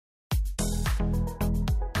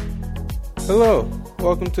Hello,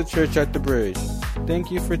 welcome to Church at the Bridge.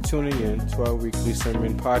 Thank you for tuning in to our weekly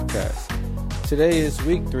sermon podcast. Today is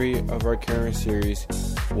week 3 of our current series,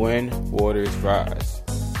 When Waters Rise.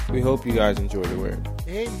 We hope you guys enjoy the word.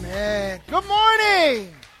 Amen. Good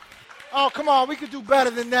morning. Oh, come on, we could do better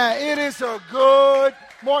than that. It is a good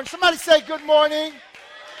morning. Somebody say good morning.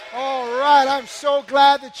 All right, I'm so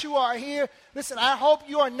glad that you are here. Listen, I hope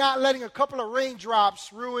you are not letting a couple of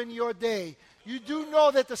raindrops ruin your day. You do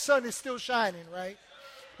know that the sun is still shining, right?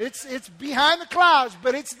 It's behind the clouds,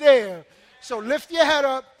 but it's there. So lift your head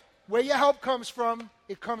up. Where your help comes from,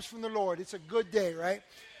 it comes from the Lord. It's a good day, right?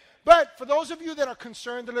 But for those of you that are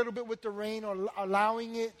concerned a little bit with the rain or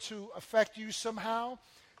allowing it to affect you somehow,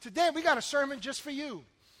 today we got a sermon just for you.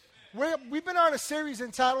 We've been on a series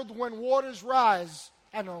entitled When Waters Rise.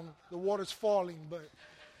 I know the water's falling, but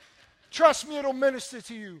trust me, it'll minister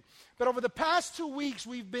to you. But over the past 2 weeks,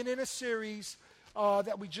 we've been in a series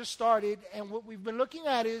that we just started, and what we've been looking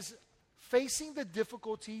at is facing the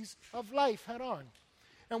difficulties of life head on.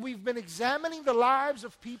 And we've been examining the lives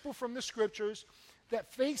of people from the scriptures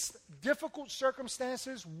that faced difficult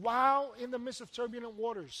circumstances while in the midst of turbulent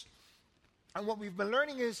waters. And what we've been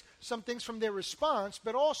learning is some things from their response,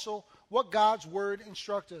 but also what God's word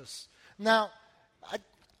instructs us. Now, I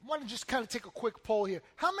want to just kind of take a quick poll here.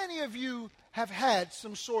 How many of you have had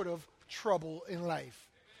some sort of trouble in life?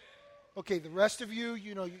 Okay, the rest of you,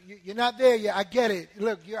 you're not there yet. I get it.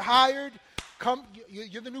 Look, you're hired. Come,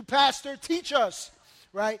 you're the new pastor. Teach us,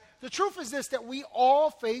 right? The truth is this, that we all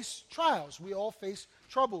face trials. We all face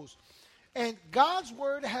troubles. And God's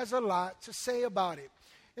word has a lot to say about it.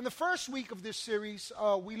 In the first week of this series,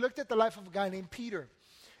 we looked at the life of a guy named Peter.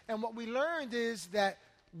 And what we learned is that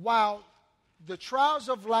while the trials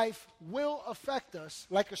of life will affect us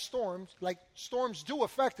like storms do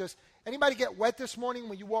affect us. Anybody get wet this morning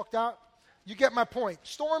when you walked out? You get my point.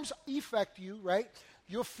 Storms affect you, right?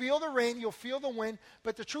 You'll feel the rain, you'll feel the wind,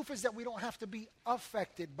 but the truth is that we don't have to be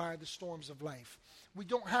affected by the storms of life. We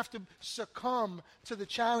don't have to succumb to the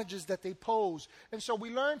challenges that they pose. And so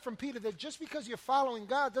we learned from Peter that just because you're following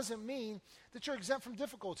God doesn't mean that you're exempt from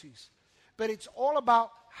difficulties. But it's all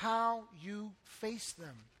about how you face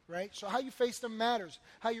them. Right? So how you face them matters.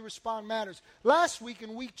 How you respond matters. Last week,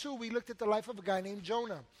 in week 2, we looked at the life of a guy named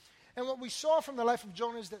Jonah. And what we saw from the life of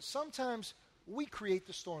Jonah is that sometimes we create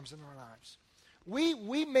the storms in our lives.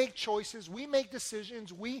 We make choices. We make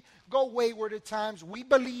decisions. We go wayward at times. We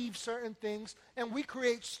believe certain things. And we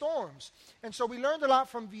create storms. And so we learned a lot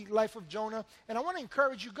from the life of Jonah. And I want to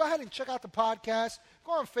encourage you, go ahead and check out the podcast.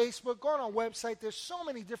 Go on Facebook. Go on our website. There's so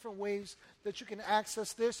many different ways that you can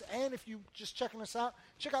access this. And if you're just checking us out,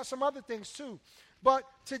 check out some other things too. But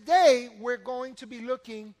today we're going to be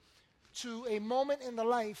looking to a moment in the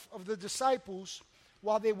life of the disciples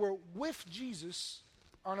while they were with Jesus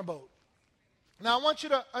on a boat. Now, I want you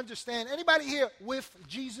to understand, anybody here with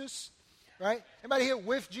Jesus, right? Anybody here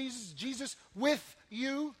with Jesus? Jesus with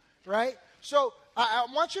you, right? So I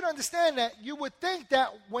want you to understand that you would think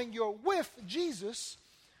that when you're with Jesus,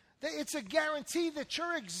 that it's a guarantee that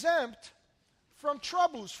you're exempt from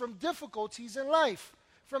troubles, from difficulties in life,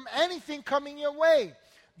 from anything coming your way.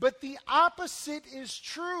 But the opposite is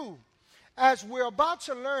true. As we're about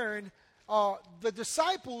to learn, the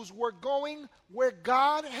disciples were going where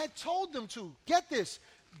God had told them to. Get this.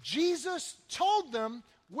 Jesus told them,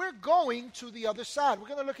 we're going to the other side. We're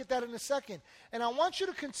going to look at that in a second. And I want you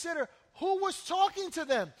to consider who was talking to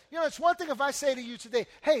them. It's one thing if I say to you today,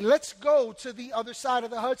 hey, let's go to the other side of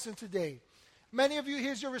the Hudson today. Many of you,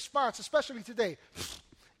 here's your response, especially today.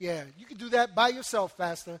 Yeah, you can do that by yourself,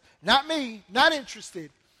 Pastor. Not me, not interested.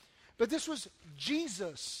 But this was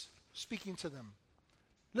Jesus speaking to them.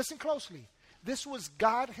 Listen closely. This was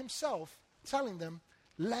God himself telling them,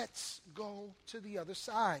 let's go to the other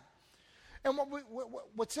side. And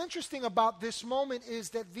what's interesting about this moment is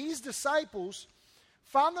that these disciples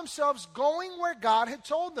found themselves going where God had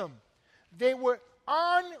told them. They were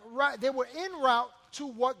en route to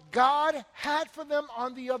what God had for them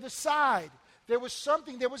on the other side. There was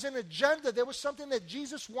an agenda, there was something that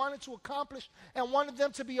Jesus wanted to accomplish and wanted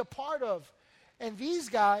them to be a part of. And these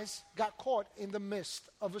guys got caught in the midst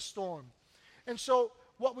of a storm. And so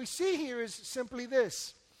what we see here is simply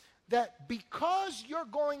this, that because you're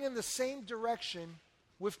going in the same direction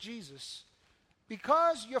with Jesus,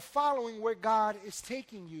 because you're following where God is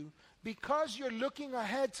taking you, because you're looking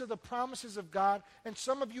ahead to the promises of God, and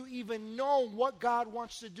some of you even know what God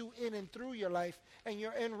wants to do in and through your life, and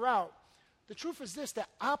you're en route, the truth is this, that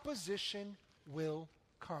opposition will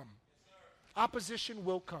come. Opposition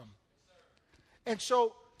will come. And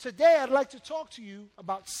so today I'd like to talk to you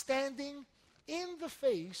about standing in the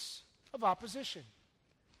face of opposition.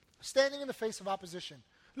 Standing in the face of opposition.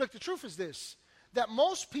 Look, the truth is this, that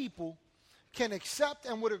most people can accept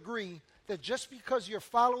and would agree that just because you're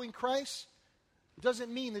following Christ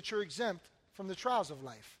doesn't mean that you're exempt from the trials of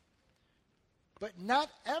life. But not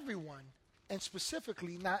everyone, and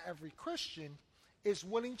specifically not every Christian, is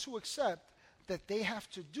willing to accept that they have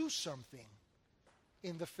to do something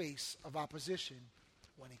in the face of opposition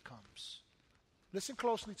when it comes. Listen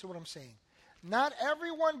closely to what I'm saying. Not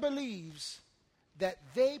everyone believes that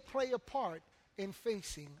they play a part in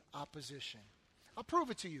facing opposition. I'll prove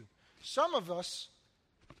it to you. Some of us,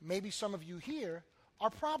 maybe some of you here, are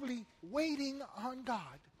probably waiting on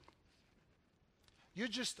God. You're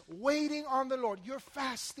just waiting on the Lord. You're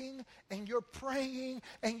fasting and you're praying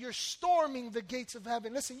and you're storming the gates of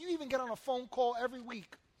heaven. Listen, you even get on a phone call every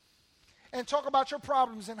week and talk about your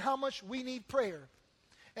problems and how much we need prayer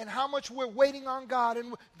and how much we're waiting on God.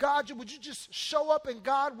 And God, would you just show up? And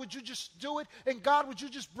God, would you just do it? And God, would you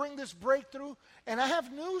just bring this breakthrough? And I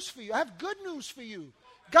have news for you. I have good news for you.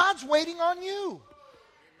 God's waiting on you.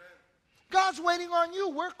 God's waiting on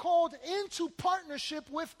you. We're called into partnership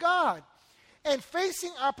with God. And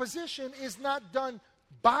facing opposition is not done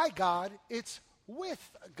by God, it's with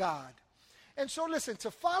God. And so listen,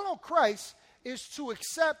 to follow Christ is to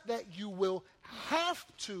accept that you will have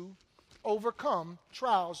to overcome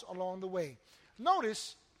trials along the way.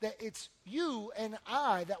 Notice that it's you and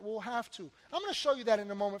I that will have to. I'm going to show you that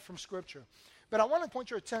in a moment from Scripture. But I want to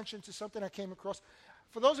point your attention to something I came across.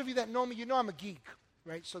 For those of you that know me, you know I'm a geek,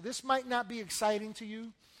 right? So this might not be exciting to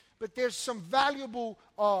you, but there's some valuable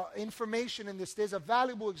information in this. There's a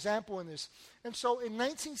valuable example in this. And so in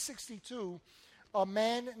 1962, a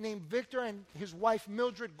man named Victor and his wife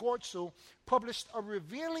Mildred Gortzel published a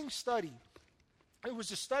revealing study. It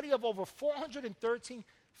was a study of over 413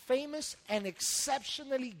 famous and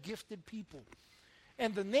exceptionally gifted people.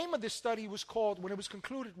 And the name of this study was called, when it was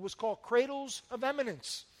concluded, was called Cradles of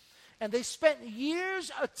Eminence. And they spent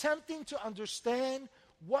years attempting to understand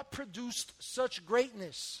what produced such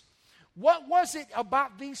greatness. What was it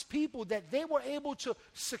about these people that they were able to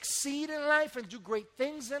succeed in life and do great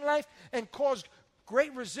things in life and cause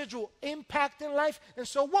great residual impact in life? And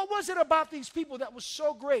so what was it about these people that was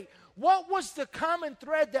so great? What was the common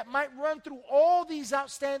thread that might run through all these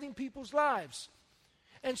outstanding people's lives?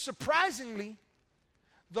 And surprisingly,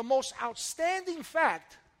 the most outstanding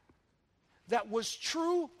fact that was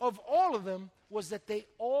true of all of them was that they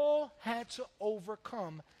all had to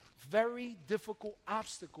overcome very difficult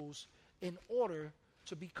obstacles in order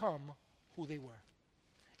to become who they were,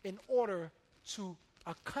 in order to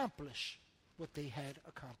accomplish what they had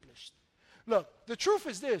accomplished. Look, the truth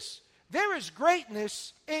is this. There is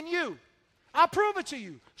greatness in you. I'll prove it to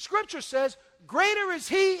you. Scripture says, greater is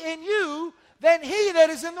he in you than he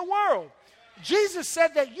that is in the world. Jesus said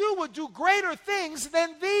that you would do greater things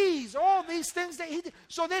than these, all these things that he did.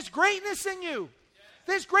 So there's greatness in you.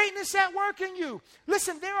 There's greatness at work in you.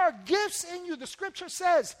 Listen, there are gifts in you. The Scripture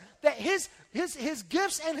says that his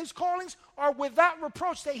gifts and his callings are without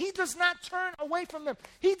reproach, that he does not turn away from them.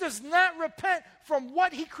 He does not repent from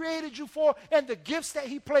what he created you for and the gifts that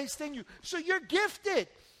he placed in you. So you're gifted.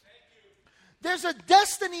 There's a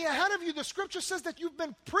destiny ahead of you. The Scripture says that you've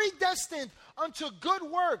been predestined unto good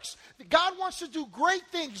works. God wants to do great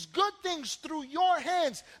things, good things through your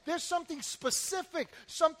hands. There's something specific,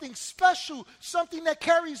 something special, something that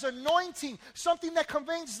carries anointing, something that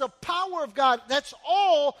conveys the power of God. That's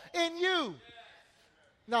all in you.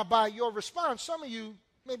 Now, by your response, some of you,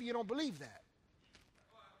 maybe you don't believe that.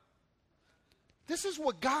 This is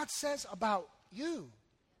what God says about you.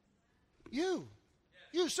 You.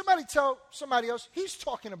 Somebody tell somebody else, he's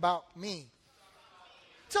talking about me.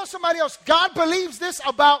 Tell somebody else, God believes this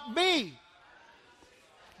about me.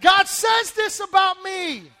 God says this about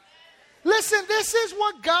me. Listen, this is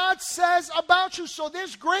what God says about you. So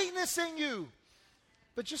there's greatness in you.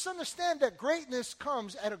 But just understand that greatness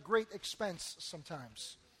comes at a great expense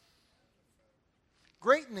sometimes.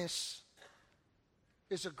 Greatness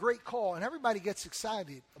is a great call, and everybody gets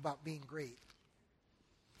excited about being great,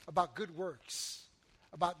 about good works,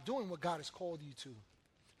 about doing what God has called you to.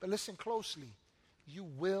 But listen closely. You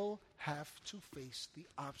will have to face the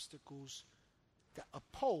obstacles that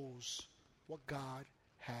oppose what God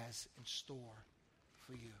has in store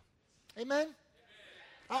for you. Amen?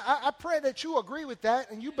 I pray that you agree with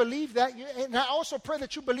that and you believe that. And I also pray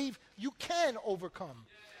that you believe you can overcome.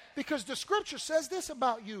 Because the Scripture says this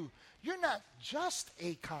about you. You're not just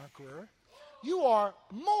a conqueror. You are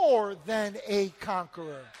more than a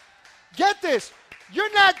conqueror. Get this.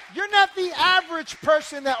 You're not the average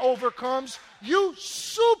person that overcomes. You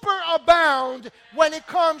super abound when it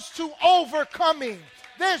comes to overcoming.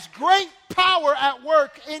 There's great power at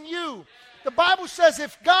work in you. The Bible says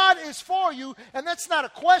if God is for you, and that's not a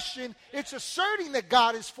question, it's asserting that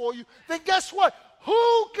God is for you, then guess what?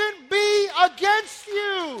 Who can be against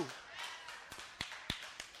you?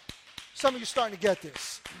 Some of you are starting to get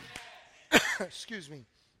this. Excuse me.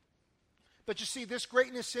 But you see, this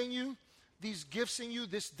greatness in you, these gifts in you,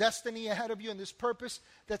 this destiny ahead of you, and this purpose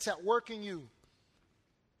that's at work in you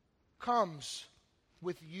comes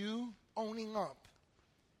with you owning up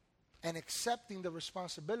and accepting the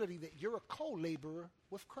responsibility that you're a co-laborer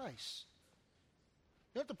with Christ.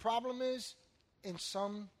 You know what the problem is in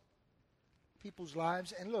some people's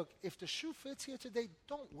lives? And look, if the shoe fits here today,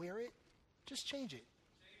 don't wear it. Just change it.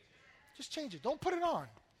 Just change it. Don't put it on.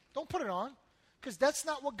 Don't put it on. Because that's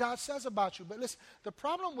not what God says about you. But listen, the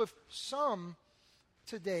problem with some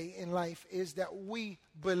today in life is that we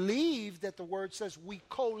believe that the word says we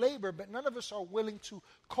co-labor, but none of us are willing to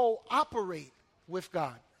cooperate with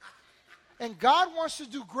God. And God wants to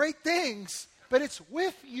do great things, but it's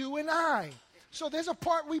with you and I. So there's a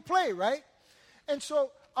part we play, right? And so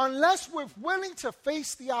unless we're willing to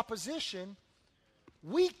face the opposition,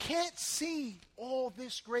 we can't see all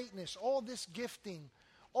this greatness, all this gifting,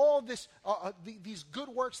 all this, these good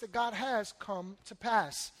works that God has come to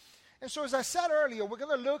pass. And so as I said earlier, we're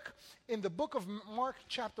going to look in the book of Mark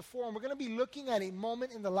chapter 4, and we're going to be looking at a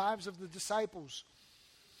moment in the lives of the disciples.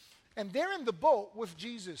 And they're in the boat with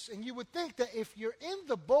Jesus. And you would think that if you're in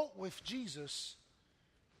the boat with Jesus,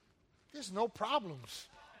 there's no problems.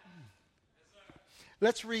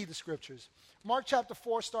 Let's read the scriptures. Mark chapter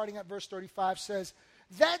 4, starting at verse 35, says,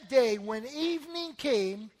 "That day when evening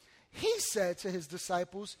came, he said to his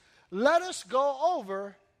disciples, 'Let us go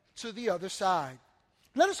over to the other side.'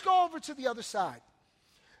 Let us go over to the other side.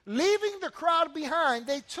 Leaving the crowd behind,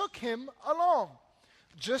 they took him along,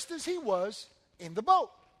 just as he was in the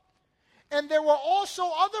boat. And there were also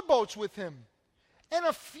other boats with him. And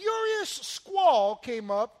a furious squall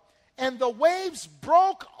came up, and the waves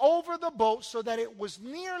broke over the boat so that it was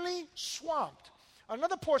nearly swamped."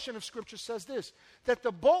 Another portion of Scripture says this, that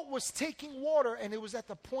the boat was taking water and it was at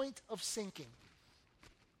the point of sinking.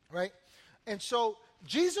 Right? And so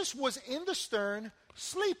Jesus was in the stern,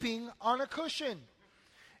 sleeping on a cushion.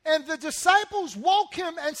 And the disciples woke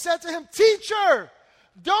him and said to him, "Teacher,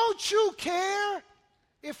 don't you care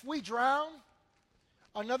if we drown?"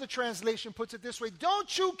 Another translation puts it this way,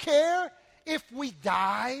 "Don't you care if we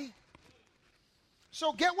die?"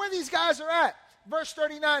 So get where these guys are at. Verse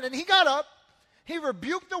 39, "And he got up, he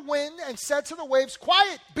rebuked the wind and said to the waves,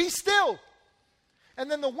 'Quiet, be still.' And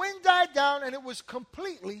then the wind died down and it was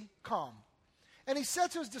completely calm. And he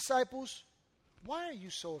said to his disciples, 'Why are you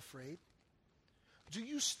so afraid? Do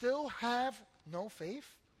you still have no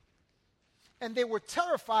faith?' And they were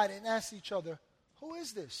terrified and asked each other, 'Who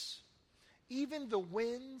is this? Even the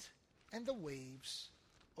wind and the waves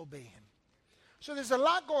obey him.'" So there's a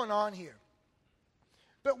lot going on here.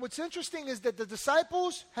 But what's interesting is that the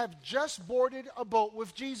disciples have just boarded a boat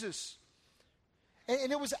with Jesus.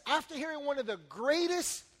 And it was after hearing one of the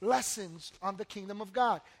greatest lessons on the kingdom of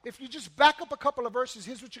God. If you just back up a couple of verses,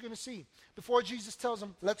 here's what you're going to see. Before Jesus tells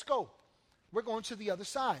them, "Let's go. We're going to the other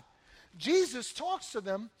side." Jesus talks to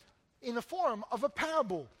them in the form of a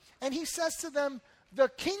parable. And he says to them, "The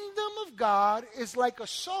kingdom of God is like a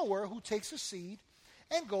sower who takes a seed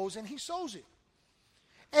and goes and he sows it."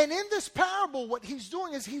 And in this parable, what he's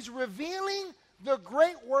doing is he's revealing the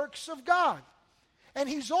great works of God. And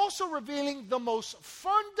he's also revealing the most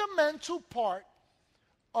fundamental part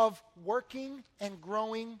of working and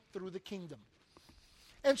growing through the kingdom.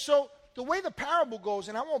 And so the way the parable goes,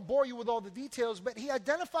 and I won't bore you with all the details, but he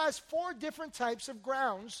identifies 4 different types of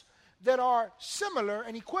grounds that are similar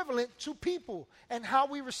and equivalent to people and how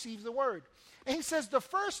we receive the word. And he says the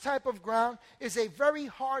first type of ground is a very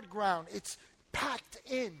hard ground. It's packed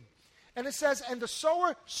in. And it says, "And the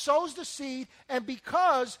sower sows the seed, and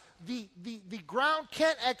because the ground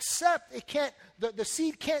can't accept, the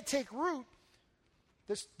seed can't take root,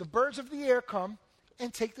 the birds of the air come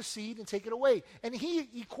and take the seed and take it away." And he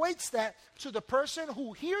equates that to the person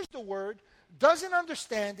who hears the word, doesn't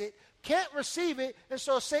understand it, can't receive it, and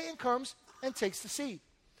so Satan comes and takes the seed.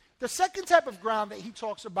 The second type of ground that he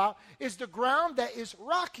talks about is the ground that is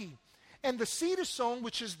rocky. And the seed is sown,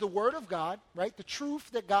 which is the word of God, right? The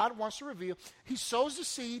truth that God wants to reveal. He sows the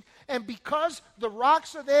seed, and because the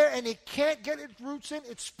rocks are there and it can't get its roots in,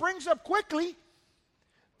 it springs up quickly,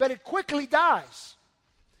 but it quickly dies.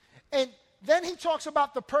 And then he talks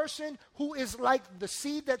about the person who is like the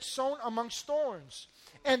seed that's sown amongst thorns.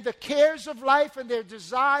 And the cares of life and their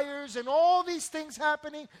desires and all these things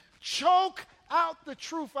happening choke out the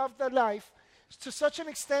truth of their life. to such an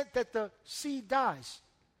extent that the seed dies.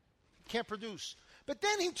 Can't produce. But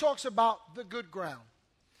then he talks about the good ground.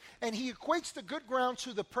 And he equates the good ground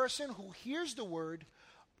to the person who hears the word,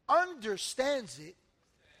 understands it,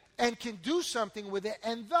 and can do something with it.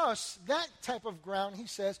 And thus, that type of ground, he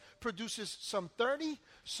says, produces some 30,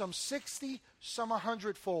 some 60, some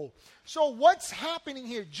 100-fold. So what's happening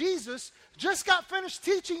here? Jesus just got finished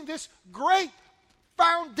teaching this great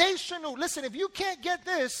foundational. Listen, if you can't get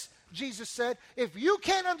this, Jesus said, if you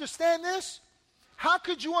can't understand this, how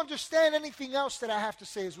could you understand anything else that I have to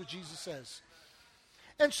say, is what Jesus says.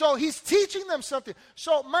 And so he's teaching them something.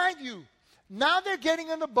 So mind you, now they're getting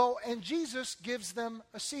in the boat and Jesus gives them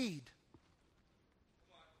a seed.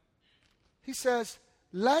 He says,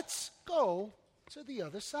 let's go to the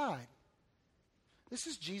other side. This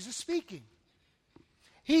is Jesus speaking.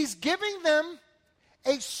 He's giving them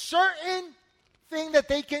a certain thing that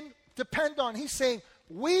they can depend on. He's saying,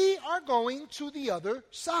 we are going to the other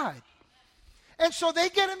side. And so they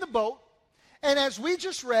get in the boat, and as we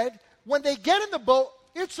just read, when they get in the boat,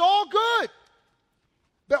 it's all good.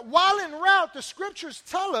 But while en route, the scriptures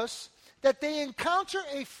tell us that they encounter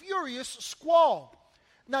a furious squall.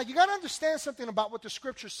 Now, you got to understand something about what the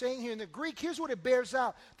scripture's saying here in the Greek. Here's what it bears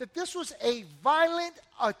out, that this was a violent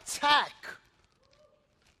attack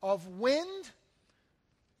of wind,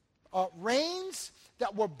 rains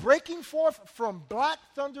that were breaking forth from black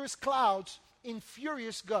thunderous clouds in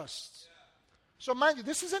furious gusts. So mind you,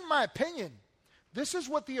 this isn't my opinion. This is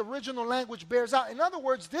what the original language bears out. In other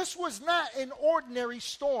words, this was not an ordinary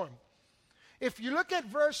storm. If you look at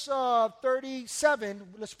verse 37,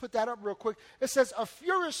 let's put that up real quick. It says, a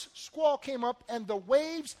furious squall came up and the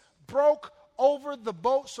waves broke over the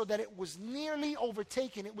boat so that it was nearly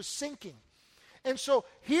overtaken. It was sinking. And so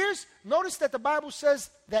notice that the Bible says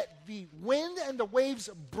that the wind and the waves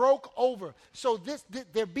broke over. So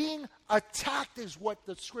they're being attacked is what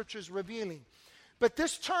the scripture is revealing. But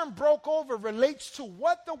this term broke over relates to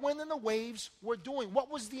what the wind and the waves were doing.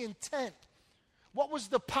 What was the intent? What was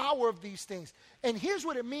the power of these things? And here's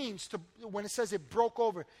what it means when it says it broke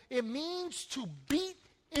over. It means to beat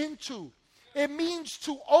into. It means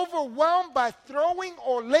to overwhelm by throwing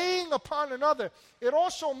or laying upon another. It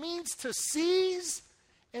also means to seize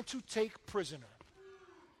and to take prisoner.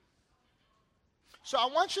 So I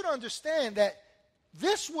want you to understand that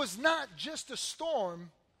this was not just a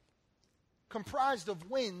storm comprised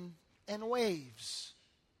of wind and waves.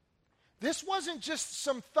 This wasn't just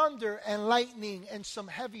some thunder and lightning and some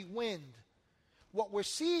heavy wind. What we're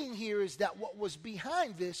seeing here is that what was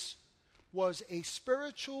behind this was a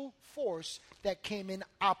spiritual force that came in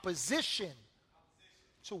opposition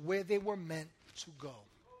to where they were meant to go.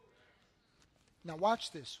 Now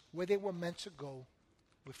watch this, where they were meant to go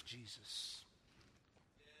with Jesus.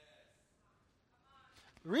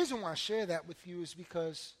 The reason why I share that with you is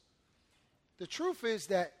because the truth is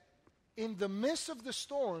that in the midst of the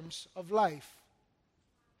storms of life,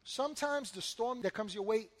 sometimes the storm that comes your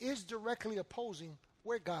way is directly opposing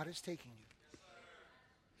where God is taking you.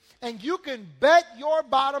 And you can bet your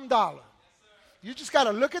bottom dollar. You just got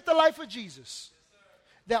to look at the life of Jesus.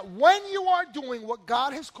 That when you are doing what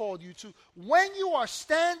God has called you to, when you are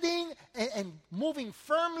standing and moving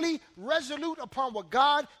firmly, resolute upon what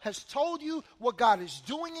God has told you, what God is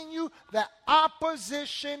doing in you, that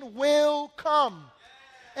opposition will come.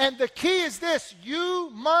 And the key is this: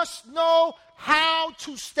 you must know how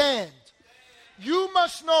to stand. You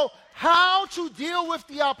must know how to deal with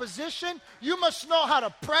the opposition. You must know how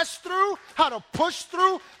to press through, how to push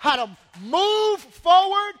through, how to move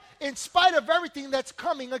forward in spite of everything that's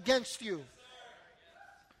coming against you.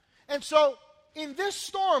 And so in this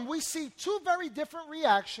storm, we see two very different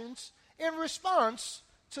reactions in response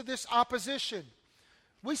to this opposition.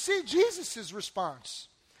 We see Jesus' response.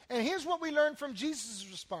 And here's what we learn from Jesus'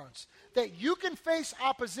 response: that you can face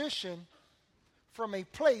opposition from a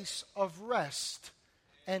place of rest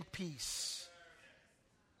and peace.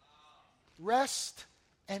 Rest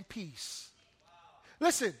and peace.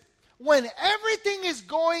 Listen, when everything is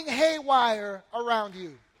going haywire around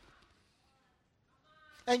you,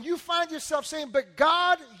 and you find yourself saying, but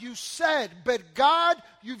God, you said, but God,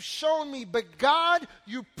 you've shown me, but God,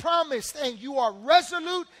 you promised, and you are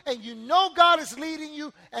resolute, and you know God is leading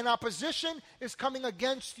you, and opposition is coming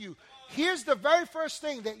against you. Here's the very first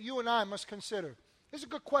thing that you and I must consider. Here's a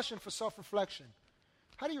good question for self-reflection.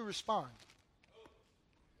 How do you respond?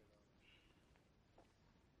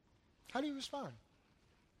 How do you respond?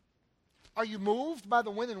 Are you moved by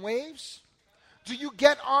the wind and waves? Do you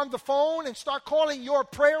get on the phone and start calling your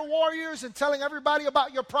prayer warriors and telling everybody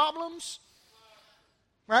about your problems?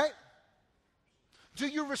 Right? Do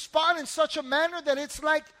you respond in such a manner that it's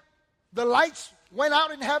like the lights went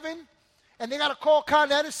out in heaven and they got to call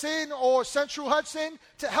Con Edison or Central Hudson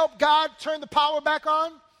to help God turn the power back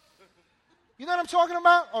on? You know what I'm talking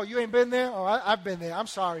about? Oh, you ain't been there? Oh, I've been there. I'm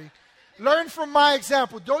sorry. Learn from my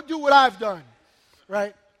example. Don't do what I've done,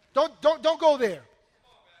 right? Don't go there,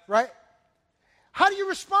 right? How do you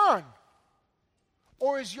respond?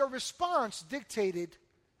 Or is your response dictated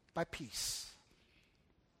by peace?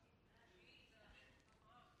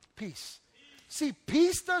 Peace. See,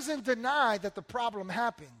 peace doesn't deny that the problem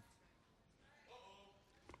happened.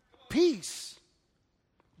 Peace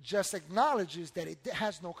just acknowledges that it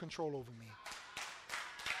has no control over me.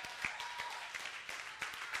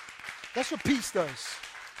 That's what peace does.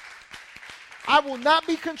 I will not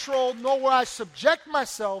be controlled, nor will I subject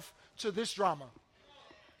myself to this drama.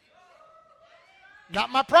 Not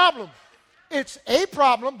my problem. It's a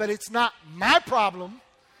problem, but it's not my problem.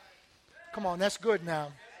 Come on, that's good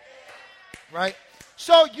now. Right?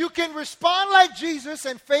 So you can respond like Jesus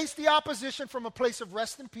and face the opposition from a place of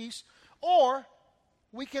rest and peace, or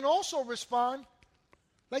we can also respond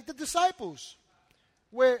like the disciples,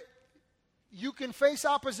 where you can face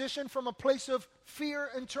opposition from a place of fear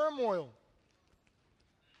and turmoil.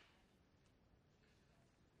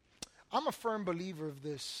 I'm a firm believer of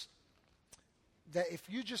this, that if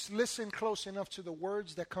you just listen close enough to the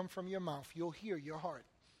words that come from your mouth, you'll hear your heart.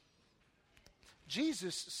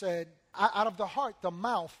 Jesus said, out of the heart, the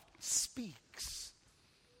mouth speaks.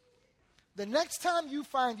 The next time you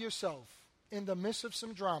find yourself in the midst of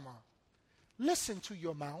some drama, listen to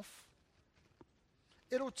your mouth.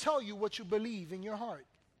 It'll tell you what you believe in your heart.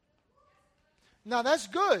 Now that's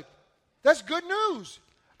good. That's good news.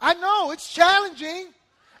 I know it's challenging.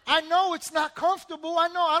 I know it's not comfortable. I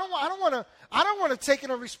know I don't want to take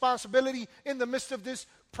in a responsibility in the midst of this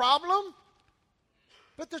problem.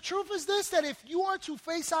 But the truth is this, that if you are to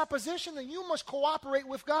face opposition, then you must cooperate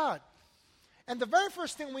with God. And the very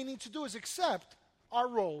first thing we need to do is accept our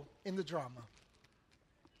role in the drama.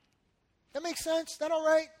 That makes sense? That all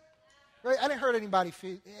right? Right? I didn't hurt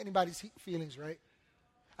anybody's feelings, right?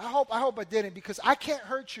 I hope I didn't, because I can't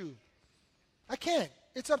hurt you. I can't.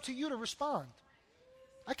 It's up to you to respond.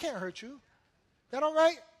 I can't hurt you. That all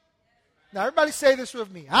right? Now everybody say this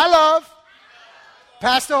with me. I love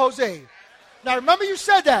Pastor Jose. Now remember you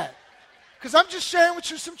said that, because I'm just sharing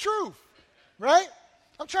with you some truth, right?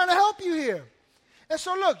 I'm trying to help you here. And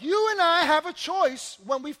so look, you and I have a choice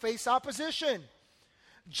when we face opposition.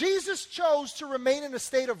 Jesus chose to remain in a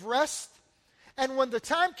state of rest, and when the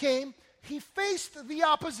time came, he faced the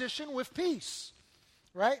opposition with peace,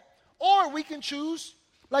 right? Or we can choose,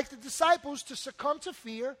 like the disciples, to succumb to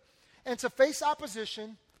fear and to face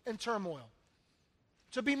opposition and turmoil,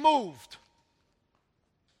 to be moved,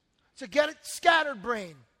 to get a scattered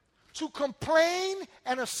brain, to complain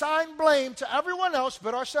and assign blame to everyone else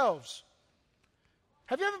but ourselves.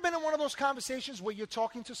 Have you ever been in one of those conversations where you're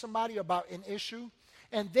talking to somebody about an issue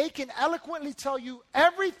and they can eloquently tell you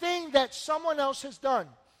everything that someone else has done,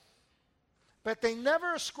 but they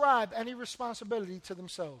never ascribe any responsibility to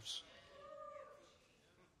themselves?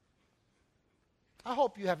 I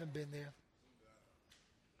hope you haven't been there.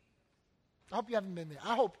 I hope you haven't been there.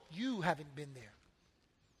 I hope you haven't been there.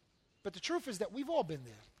 But the truth is that we've all been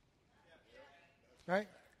there. Right?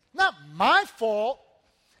 Not my fault.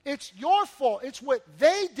 It's your fault. It's what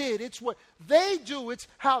they did. It's what they do. It's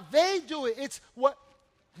how they do it. It's what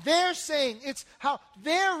they're saying. It's how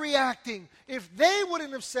they're reacting. If they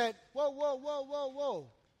wouldn't have said, whoa.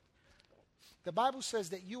 The Bible says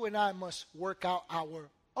that you and I must work out our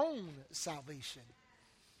own salvation.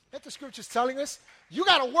 That the scripture's telling us, you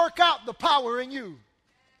got to work out the power in you.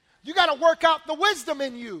 You got to work out the wisdom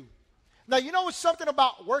in you. Now, you know what's something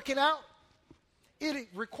about working out? It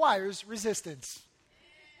requires resistance.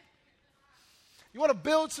 You want to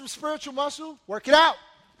build some spiritual muscle? Work it out.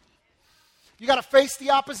 You got to face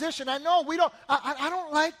the opposition. I know I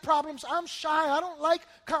don't like problems. I'm shy. I don't like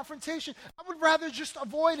confrontation. I would rather just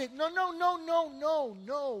avoid it. No.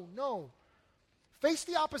 Face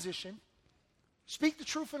the opposition. Speak the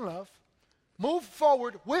truth in love. Move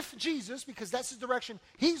forward with Jesus, because that's the direction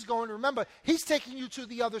he's going. Remember, he's taking you to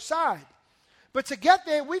the other side. But to get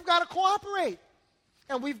there, we've got to cooperate.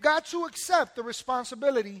 And we've got to accept the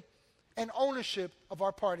responsibility and ownership of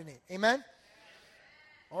our part in it. Amen?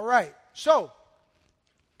 All right. So,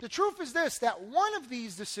 the truth is this, that one of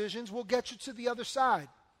these decisions will get you to the other side,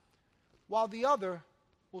 while the other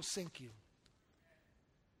will sink you.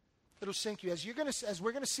 It'll sink you. As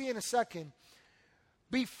we're going to see in a second,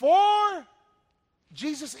 before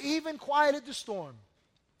Jesus even quieted the storm,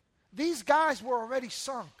 these guys were already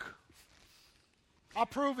sunk. I'll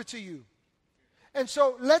prove it to you. And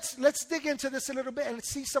so let's dig into this a little bit and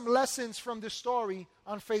see some lessons from this story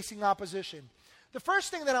on facing opposition. The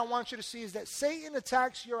first thing that I want you to see is that Satan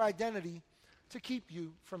attacks your identity to keep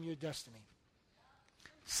you from your destiny.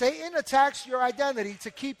 Satan attacks your identity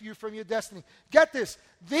to keep you from your destiny. Get this.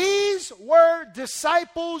 These were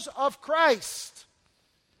disciples of Christ.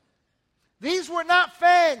 These were not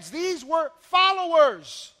fans. These were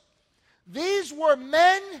followers. These were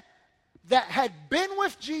men that had been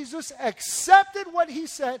with Jesus, accepted what he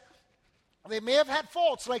said. They may have had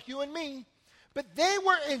faults like you and me, but they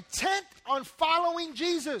were intent on following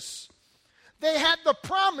Jesus. They had the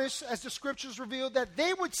promise, as the scriptures reveal, that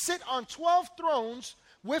they would sit on 12 thrones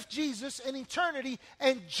with Jesus in eternity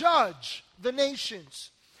and judge the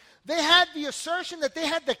nations. They had the assertion that they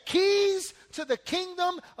had the keys to the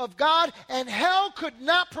kingdom of God and hell could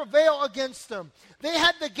not prevail against them. They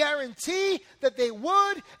had the guarantee that they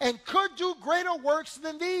would and could do greater works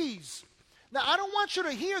than these. Now, I don't want you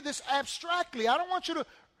to hear this abstractly. I don't want you to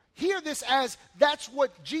hear this as that's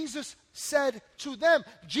what Jesus said to them.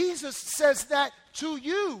 Jesus says that to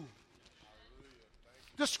you.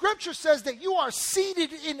 The scripture says that you are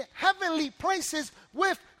seated in heavenly places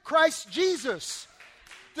with Christ Jesus.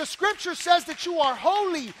 The scripture says that you are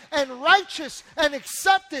holy and righteous and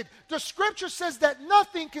accepted. The scripture says that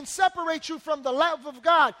nothing can separate you from the love of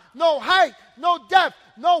God. No height, no depth,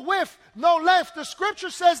 no width, no length. The scripture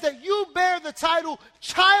says that you bear the title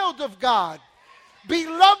child of God,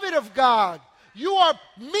 beloved of God. You are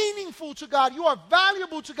meaningful to God. You are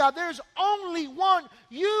valuable to God. There is only one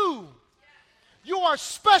you. You are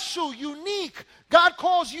special, unique. God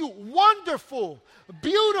calls you wonderful,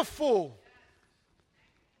 beautiful.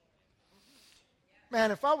 Man,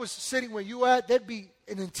 if I was sitting where you at, there'd be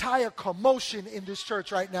an entire commotion in this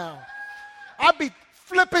church right now. I'd be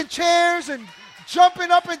flipping chairs and jumping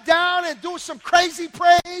up and down and doing some crazy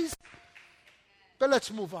praise. But let's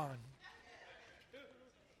move on.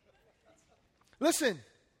 Listen,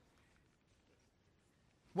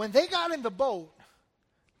 when they got in the boat,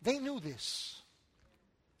 they knew this.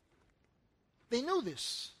 They knew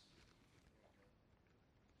this.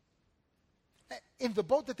 In the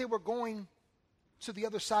boat that they were going to the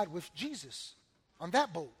other side with Jesus, on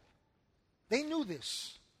that boat. They knew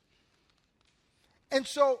this. And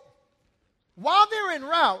so, while they're en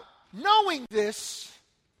route, knowing this,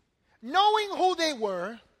 knowing who they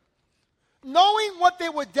were, knowing what they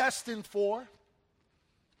were destined for,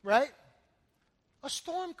 right? A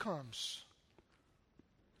storm comes.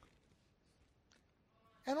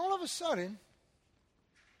 And all of a sudden,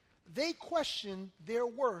 they question their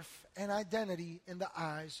worth and identity in the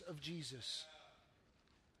eyes of Jesus.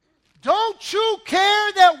 Don't you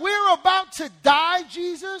care that we're about to die,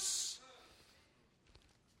 Jesus?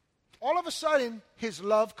 All of a sudden, his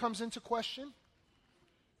love comes into question.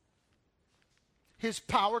 His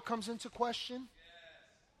power comes into question.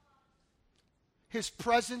 His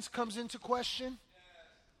presence comes into question.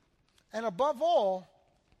 And above all,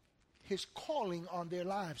 his calling on their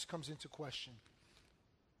lives comes into question.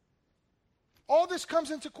 All this comes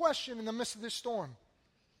into question in the midst of this storm.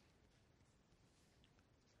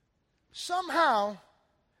 Somehow,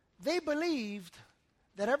 they believed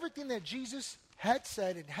that everything that Jesus had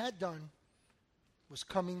said and had done was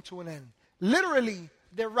coming to an end. Literally,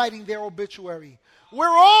 they're writing their obituary. We're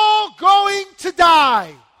all going to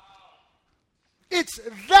die. It's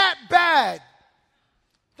that bad.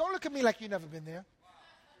 Don't look at me like you've never been there.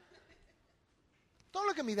 Don't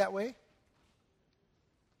look at me that way.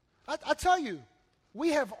 I tell you, we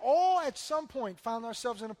have all at some point found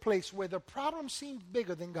ourselves in a place where the problem seemed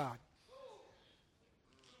bigger than God.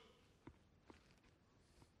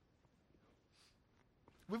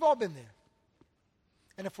 We've all been there.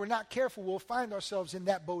 And if we're not careful, we'll find ourselves in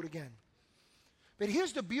that boat again. But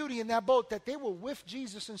here's the beauty in that boat, that they were with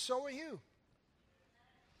Jesus and so are you.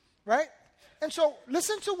 Right? And so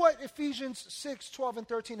listen to what Ephesians 6, 12, and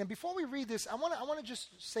 13. And before we read this, I want to just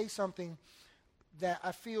say something that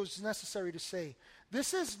I feel is necessary to say.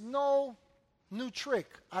 This is no new trick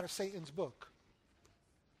out of Satan's book.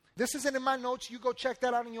 This isn't in my notes. You go check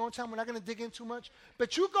that out in your own time. We're not going to dig in too much.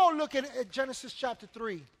 But you go look at Genesis chapter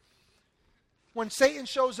 3. When Satan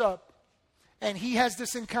shows up and he has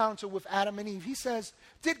this encounter with Adam and Eve, he says,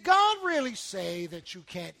 did God really say that you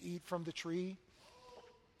can't eat from the tree?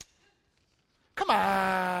 Come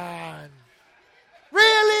on.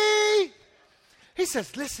 Really? He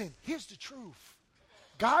says, listen, here's the truth.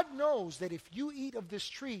 God knows that if you eat of this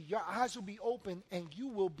tree, your eyes will be open and you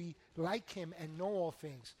will be like him and know all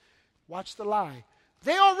things. Watch the lie.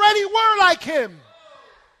 They already were like him.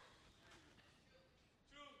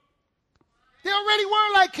 They already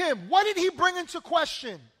were like him. What did he bring into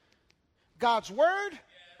question? God's word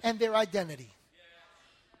and their identity.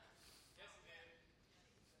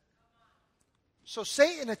 So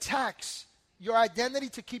Satan attacks your identity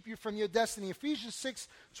to keep you from your destiny. Ephesians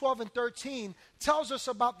 6:12 and 13 tells us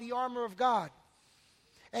about the armor of God.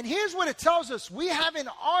 And here's what it tells us. We have an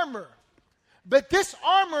armor, but this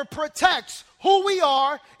armor protects who we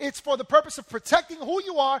are. It's for the purpose of protecting who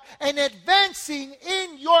you are and advancing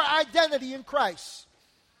in your identity in Christ.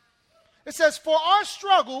 It says, for our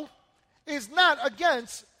struggle is not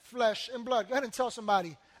against flesh and blood. Go ahead and tell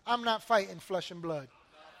somebody, I'm not fighting flesh and blood.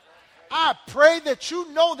 I pray that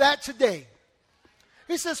you know that today.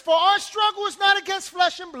 He says, for our struggle is not against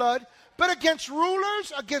flesh and blood, but against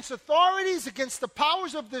rulers, against authorities, against the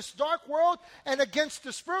powers of this dark world, and against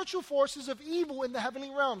the spiritual forces of evil in the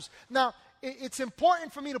heavenly realms. Now, it's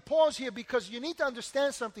important for me to pause here because you need to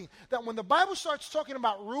understand something, that when the Bible starts talking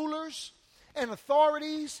about rulers and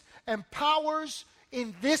authorities and powers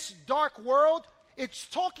in this dark world, it's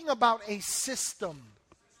talking about a system.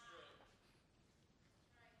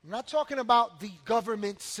 I'm not talking about the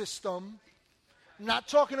government system. I'm not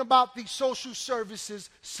talking about the social services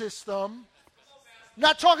system. I'm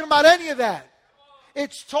not talking about any of that.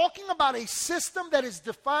 It's talking about a system that is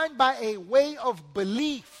defined by a way of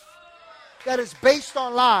belief that is based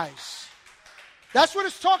on lies. That's what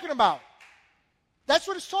it's talking about. That's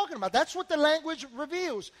what it's talking about. That's what the language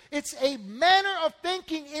reveals. It's a manner of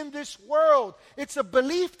thinking in this world. It's a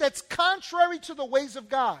belief that's contrary to the ways of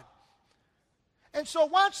God. And so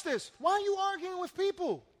watch this. Why are you arguing with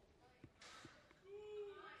people?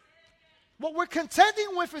 What we're contending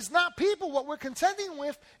with is not people. What we're contending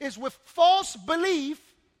with is with false belief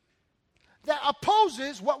that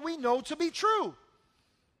opposes what we know to be true.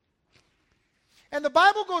 And the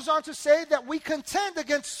Bible goes on to say that we contend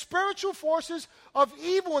against spiritual forces of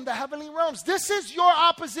evil in the heavenly realms. This is your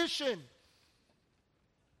opposition.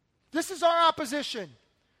 This is our opposition.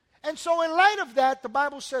 And so in light of that, the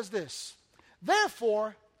Bible says this.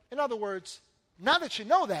 Therefore, in other words, now that you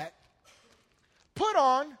know that, put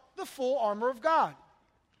on the full armor of God.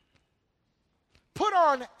 Put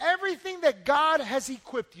on everything that God has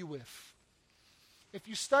equipped you with. If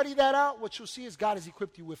you study that out, what you'll see is God has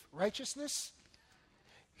equipped you with righteousness.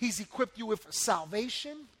 He's equipped you with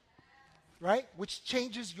salvation, right? Which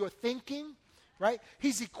changes your thinking, right?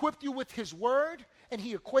 He's equipped you with his word, and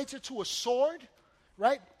he equates it to a sword,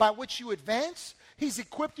 right? By which you advance. He's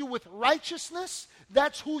equipped you with righteousness.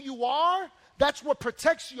 That's who you are. That's what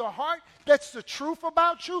protects your heart. That's the truth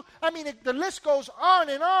about you. I mean, the list goes on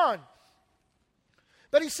and on.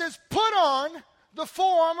 But he says, put on the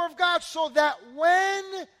full armor of God so that when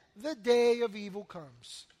the day of evil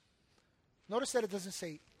comes. Notice that it doesn't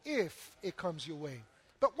say if it comes your way,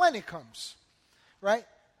 but when it comes, right?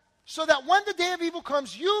 So that when the day of evil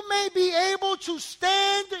comes, you may be able to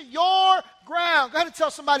stand your ground. Go ahead and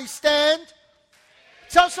tell somebody, stand.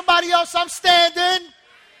 Tell somebody else, I'm standing.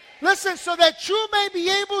 Listen, so that you may be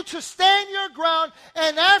able to stand your ground,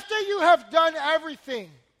 and after you have done everything.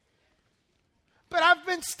 But I've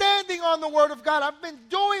been standing on the word of God. I've been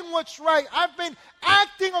doing what's right. I've been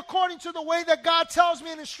acting according to the way that God tells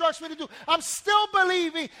me and instructs me to do. I'm still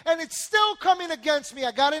believing, and it's still coming against me.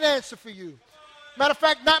 I got an answer for you. Matter of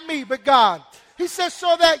fact, not me, but God. He says,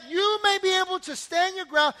 so that you may be able to stand your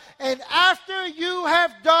ground, and after you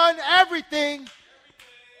have done everything,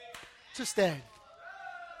 to stand.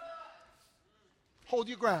 Hold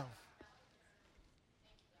your ground.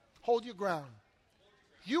 Hold your ground.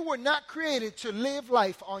 You were not created to live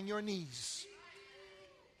life on your knees.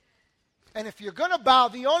 And if you're going to bow,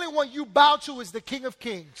 the only one you bow to is the King of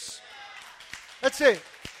Kings. That's it.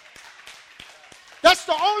 That's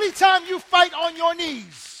the only time you fight on your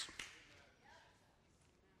knees.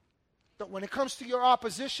 But when it comes to your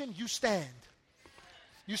opposition, you stand.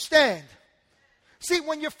 You stand. See,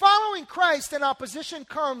 when you're following Christ and opposition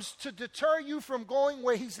comes to deter you from going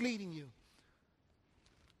where he's leading you,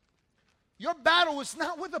 your battle is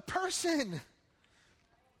not with a person.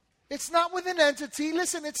 It's not with an entity.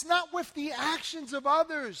 Listen, it's not with the actions of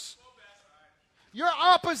others. Your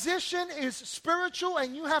opposition is spiritual,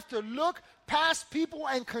 and you have to look past people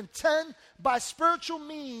and contend by spiritual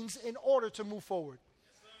means in order to move forward.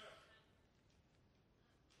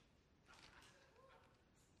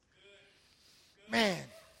 Man.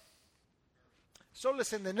 So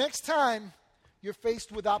listen, the next time you're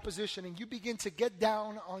faced with opposition and you begin to get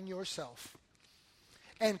down on yourself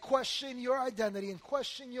and question your identity and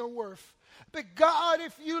question your worth, but God,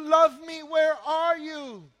 if you love me, where are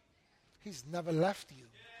you? He's never left you.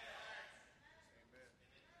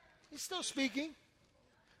 He's still speaking.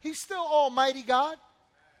 He's still Almighty God.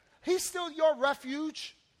 He's still your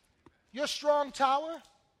refuge, your strong tower,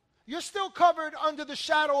 You're still covered under the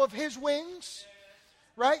shadow of his wings,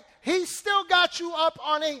 right? He's still got you up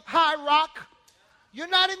on a high rock. You're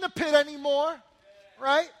not in the pit anymore,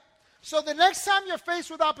 right? So the next time you're faced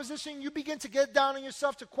with opposition, you begin to get down on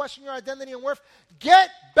yourself, to question your identity and worth. Get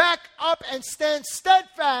back up and stand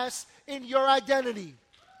steadfast in your identity.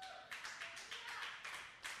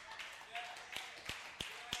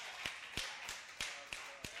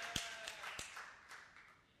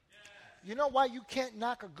 You know why you can't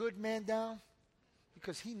knock a good man down?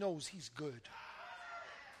 Because he knows he's good.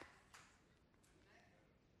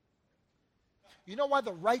 You know why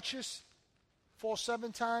the righteous fall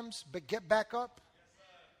 7 times but get back up?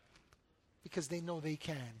 Because they know they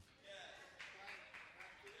can.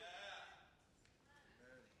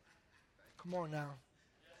 Come on now.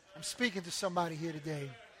 I'm speaking to somebody here today.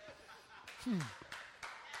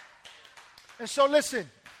 And so listen.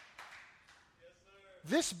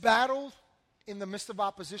 This battle in the midst of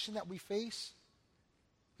opposition that we face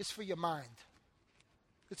is for your mind.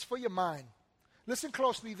 It's for your mind. Listen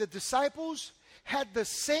closely. The disciples had the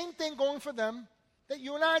same thing going for them that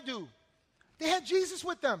you and I do. They had Jesus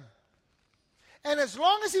with them. And as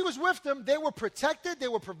long as he was with them, they were protected, they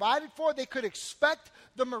were provided for, they could expect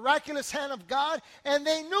the miraculous hand of God, and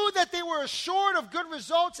they knew that they were assured of good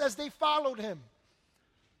results as they followed him.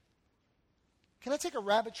 Can I take a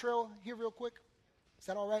rabbit trail here real quick? Is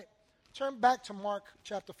that all right? Turn back to Mark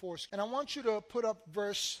chapter 4, and I want you to put up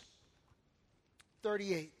verse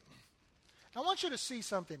 38. I want you to see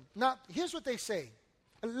something. Now, here's what they say.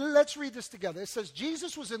 Let's read this together. It says,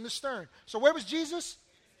 Jesus was in the stern. So where was Jesus?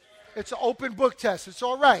 It's an open book test. It's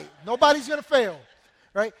all right. Nobody's going to fail,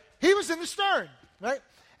 right? He was in the stern, right?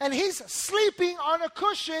 And he's sleeping on a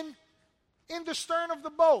cushion in the stern of the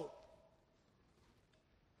boat.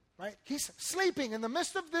 Right? He's sleeping in the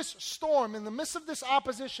midst of this storm, in the midst of this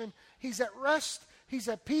opposition. He's at rest. He's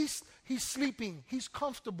at peace. He's sleeping. He's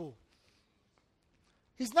comfortable.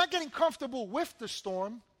 He's not getting comfortable with the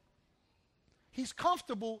storm. He's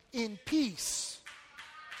comfortable in peace.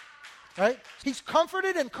 Right? He's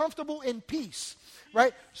comforted and comfortable in peace.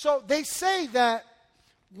 Right? So they say that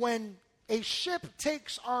when a ship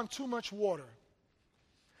takes on too much water,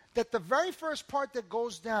 that the very first part that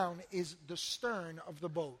goes down is the stern of the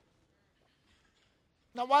boat.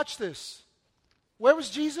 Now watch this. Where was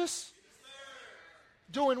Jesus?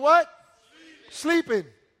 Doing what? Sleeping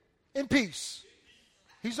in peace.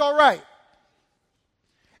 He's all right.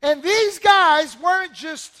 And these guys weren't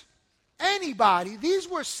just anybody. These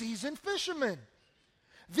were seasoned fishermen.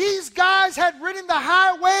 These guys had ridden the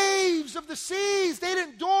high waves of the seas. They'd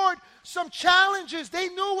endured some challenges. They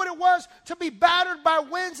knew what it was to be battered by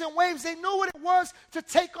winds and waves. They knew what it was to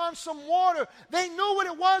take on some water. They knew what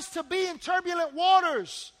it was to be in turbulent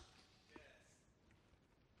waters.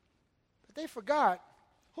 But they forgot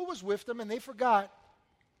who was with them, and they forgot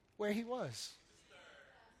where he was.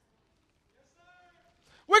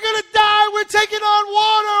 We're going to die. We're taking on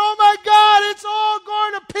water. Oh my God, it's all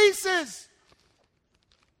going to pieces.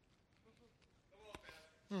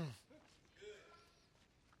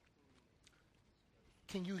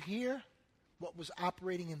 Can you hear what was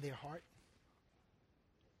operating in their heart?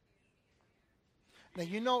 Now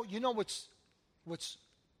you know what's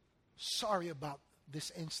sorry about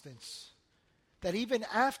this instance. That even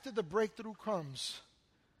after the breakthrough comes,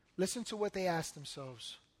 listen to what they ask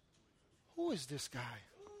themselves. Who is this guy?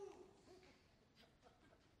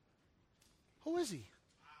 Who is he?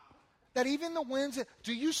 That even the winds,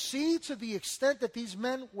 do you see to the extent that these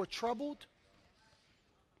men were troubled?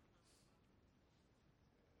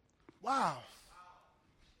 Wow.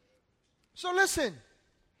 So listen,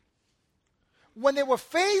 when they were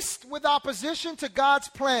faced with opposition to God's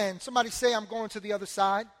plan, somebody say, I'm going to the other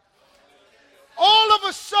side. All of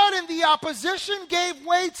a sudden, the opposition gave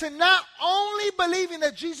way to not only believing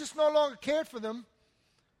that Jesus no longer cared for them,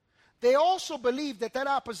 they also believed that that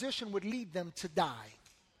opposition would lead them to die.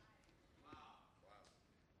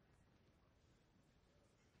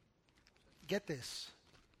 Get this,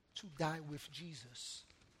 to die with Jesus.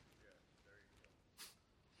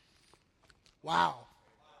 Wow.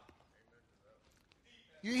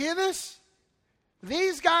 You hear this?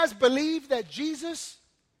 These guys believed that Jesus,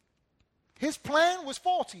 his plan was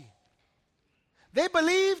faulty. They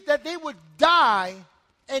believed that they would die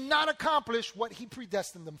and not accomplish what he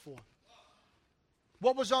predestined them for.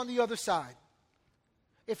 What was on the other side?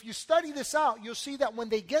 If you study this out, you'll see that when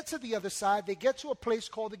they get to the other side, they get to a place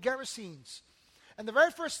called the Gerasenes. And the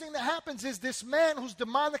very first thing that happens is this man who's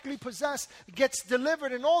demonically possessed gets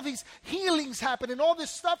delivered, and all these healings happen, and all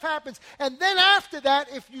this stuff happens. And then after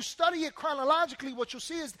that, if you study it chronologically, what you'll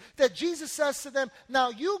see is that Jesus says to them, now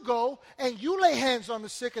you go and you lay hands on the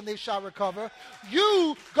sick and they shall recover.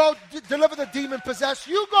 You go deliver the demon-possessed.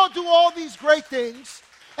 You go do all these great things,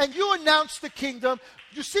 and you announce the kingdom.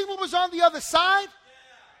 You see what was on the other side?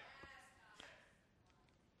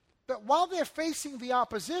 But while they're facing the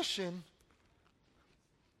opposition,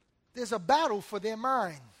 there's a battle for their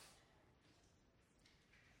mind.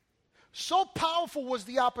 So powerful was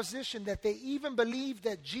the opposition that they even believed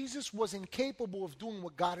that Jesus was incapable of doing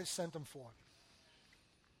what God had sent him for.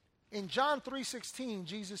 In John 3:16,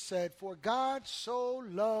 Jesus said, "For God so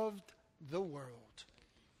loved the world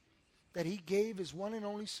that he gave his one and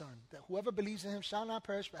only Son, that whoever believes in him shall not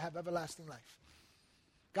perish but have everlasting life."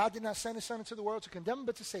 God did not send his Son into the world to condemn him,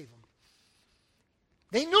 but to save him.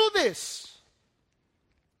 They knew this.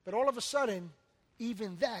 But all of a sudden,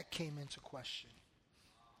 even that came into question.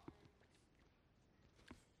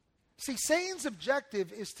 See, Satan's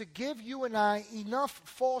objective is to give you and I enough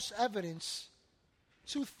false evidence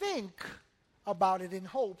to think about it in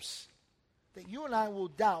hopes that you and I will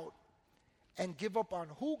doubt and give up on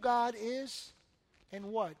who God is and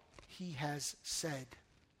what he has said.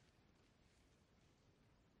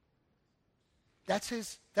 That's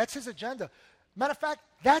his agenda. Matter of fact,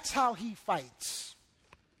 that's how he fights.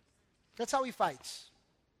 That's how he fights.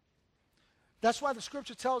 That's why the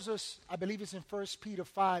scripture tells us, I believe it's in 1 Peter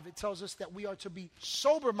 5, it tells us that we are to be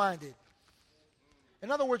sober-minded.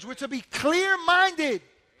 In other words, we're to be clear-minded.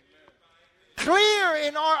 Clear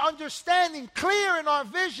in our understanding, clear in our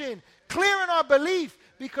vision, clear in our belief,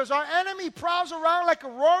 because our enemy prowls around like a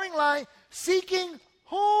roaring lion, seeking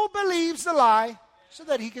who believes the lie so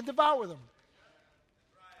that he can devour them.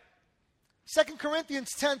 2 Corinthians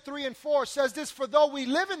 10:3 and 4 says this, "For though we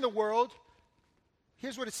live in the world,"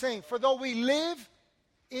 here's what it's saying, "for though we live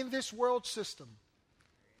in this world system."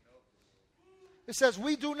 It says,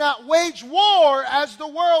 "we do not wage war as the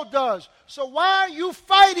world does." So why are you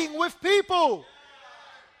fighting with people?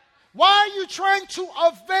 Why are you trying to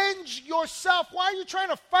avenge yourself? Why are you trying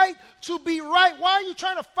to fight to be right? Why are you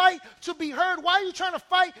trying to fight to be heard? Why are you trying to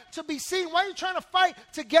fight to be seen? Why are you trying to fight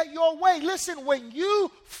to get your way? Listen, when you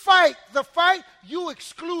fight the fight, you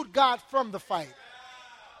exclude God from the fight.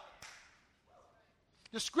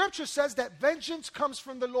 The scripture says that vengeance comes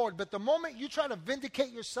from the Lord, but the moment you try to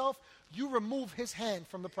vindicate yourself, you remove his hand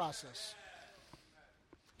from the process.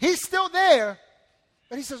 He's still there,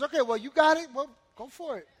 but he says, okay, well, you got it. Well, go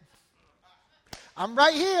for it. I'm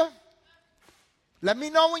right here. Let me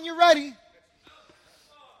know when you're ready.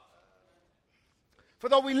 "For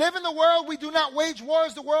though we live in the world, we do not wage war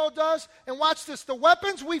as the world does." And watch this. The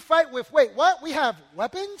weapons we fight with. Wait, what? We have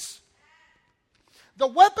weapons? The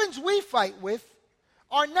weapons we fight with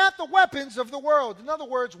are not the weapons of the world. In other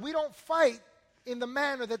words, we don't fight in the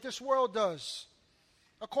manner that this world does,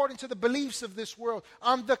 according to the beliefs of this world.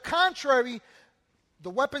 On the contrary, the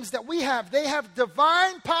weapons that we have, they have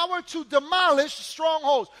divine power to demolish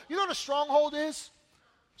strongholds. You know what a stronghold is?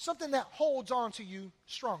 Something that holds on to you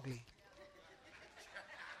strongly.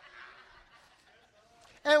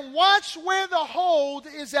 And watch where the hold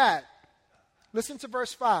is at. Listen to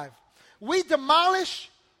verse 5. "We demolish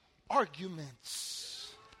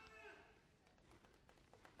arguments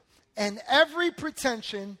and every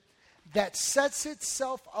pretension that sets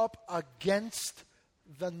itself up against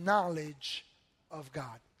the knowledge of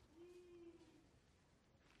God.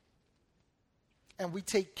 And we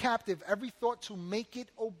take captive every thought to make it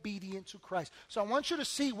obedient to Christ." So I want you to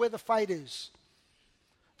see where the fight is.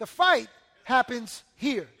 The fight happens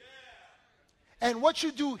here. And what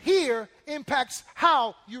you do here impacts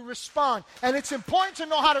how you respond. And it's important to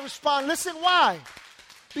know how to respond. Listen why.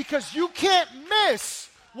 Because you can't miss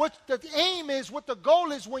what the aim is, what the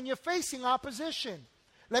goal is when you're facing opposition.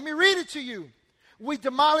 Let me read it to you. "We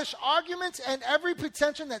demolish arguments and every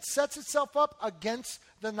pretension that sets itself up against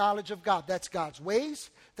the knowledge of God." That's God's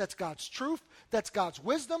ways. That's God's truth. That's God's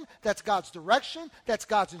wisdom. That's God's direction. That's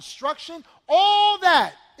God's instruction. All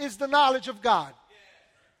that is the knowledge of God.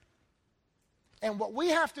 And what we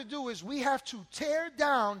have to do is we have to tear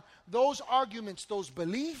down those arguments, those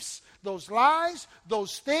beliefs, those lies,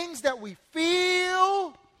 those things that we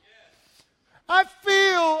feel. I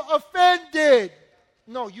feel offended.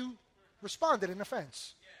 No, you responded in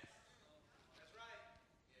offense.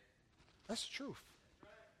 That's the truth.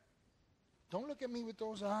 Don't look at me with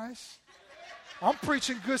those eyes. I'm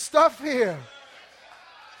preaching good stuff here.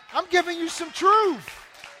 I'm giving you some truth.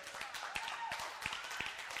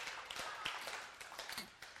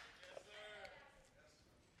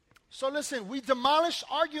 So listen, we demolish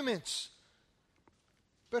arguments.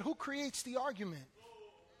 But who creates the argument?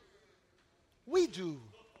 We do.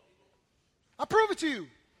 I'll prove it to you.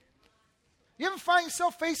 You ever find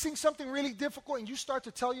yourself facing something really difficult and you start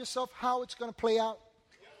to tell yourself how it's going to play out?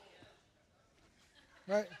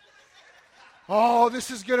 Right? Oh, this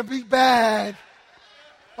is going to be bad.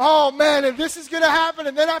 Oh, man, and this is going to happen.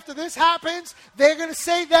 And then after this happens, they're going to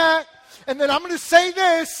say that. And then I'm going to say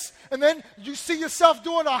this. And then you see yourself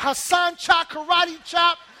doing a Hassan chop, karate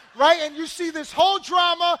chop, right? And you see this whole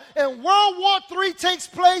drama, and World War III takes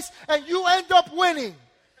place, and you end up winning.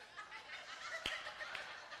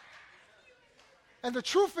 And the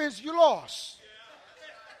truth is, you lost.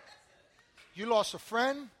 You lost a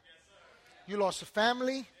friend. You lost a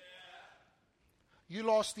family. You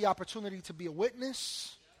lost the opportunity to be a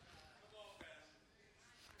witness.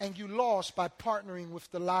 And you lost by partnering with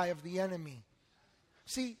the lie of the enemy.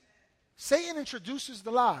 See, Satan introduces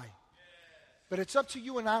the lie. But it's up to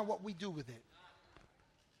you and I what we do with it.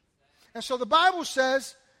 And so the Bible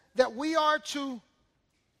says that we are to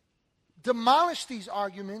demolish these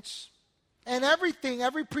arguments and everything,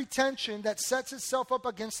 every pretension that sets itself up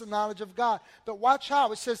against the knowledge of God. But watch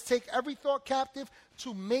how. It says, take every thought captive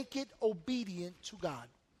to make it obedient to God.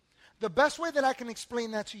 The best way that I can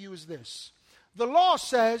explain that to you is this. The law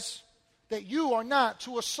says that you are not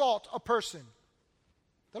to assault a person.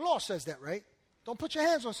 The law says that, right? Don't put your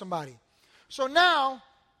hands on somebody. So now,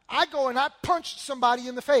 I go and I punch somebody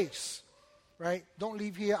in the face, right? Don't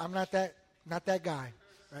leave here. I'm not that guy,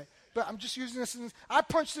 right? But I'm just using this. I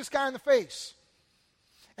punched this guy in the face.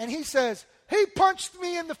 And he says, he punched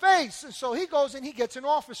me in the face. And so he goes and he gets an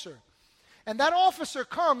officer. And that officer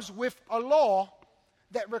comes with a law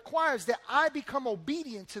that requires that I become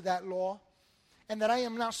obedient to that law and that I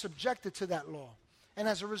am now subjected to that law. And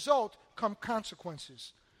as a result, come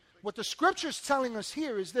consequences. What the Scripture's telling us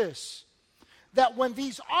here is this, that when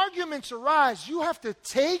these arguments arise, you have to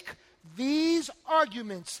take these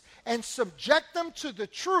arguments and subject them to the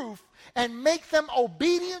truth and make them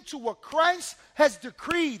obedient to what Christ has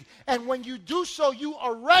decreed. And when you do so, you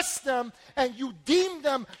arrest them and you deem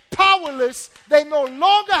them powerless. They no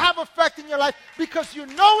longer have effect in your life because you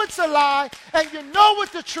know it's a lie and you know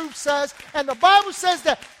what the truth says. And the Bible says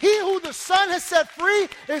that he who the Son has set free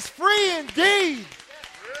is free indeed.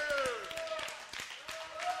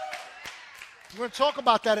 We're going to talk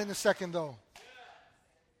about that in a second, though.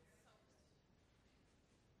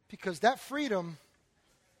 Because that freedom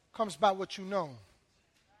comes by what you know.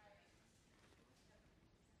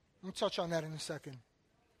 I'm going to touch on that in a second.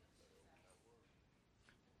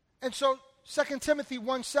 And so 2 Timothy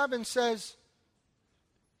 1:7 says,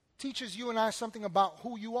 teaches you and I something about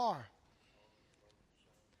who you are.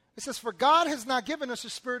 It says, for God has not given us a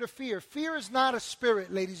spirit of fear. Fear is not a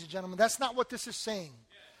spirit, ladies and gentlemen. That's not what this is saying.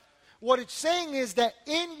 What it's saying is that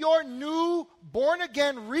in your new,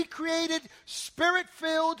 born-again, recreated,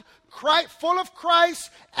 spirit-filled, full of Christ,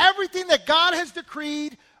 everything that God has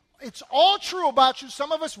decreed, it's all true about you.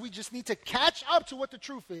 Some of us, we just need to catch up to what the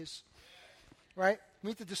truth is. Right? We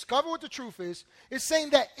need to discover what the truth is. It's saying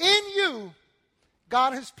that in you,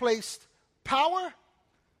 God has placed power,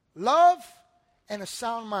 love, and a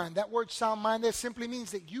sound mind. That word sound mind there simply means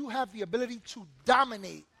that you have the ability to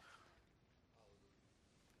dominate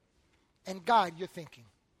and guide your thinking,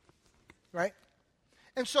 right?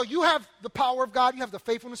 And so you have the power of God, you have the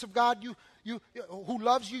faithfulness of God, you who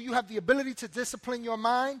loves you, you have the ability to discipline your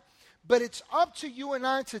mind, but it's up to you and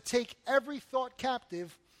I to take every thought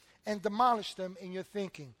captive and demolish them in your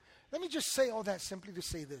thinking. Let me just say all that simply to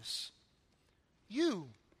say this. You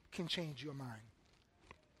can change your mind.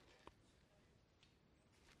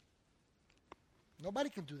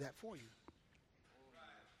 Nobody can do that for you.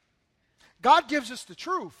 God gives us the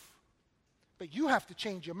truth. But you have to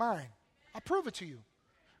change your mind. I'll prove it to you.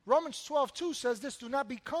 Romans 12:2 says this, do not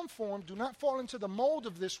be conformed, do not fall into the mold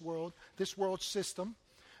of this world system,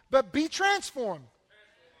 but be transformed.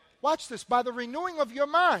 Watch this, by the renewing of your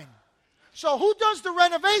mind. So who does the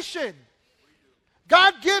renovation?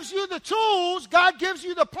 God gives you the tools, God gives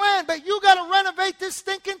you the plan, but you got to renovate this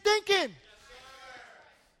stinking thinking.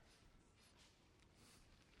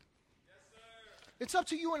 It's up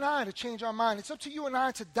to you and I to change our mind. It's up to you and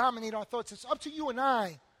I to dominate our thoughts. It's up to you and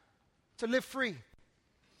I to live free.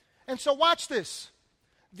 And so watch this.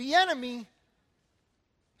 The enemy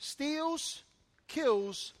steals,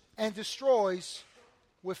 kills, and destroys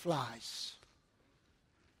with lies.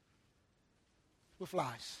 With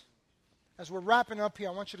lies. As we're wrapping up here,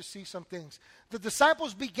 I want you to see some things. The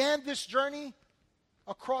disciples began this journey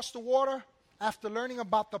across the water after learning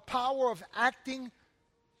about the power of acting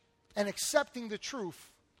and accepting the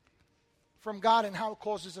truth from God and how it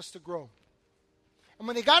causes us to grow. And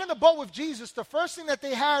when they got in the boat with Jesus, the first thing that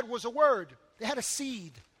they had was a word. They had a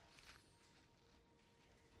seed.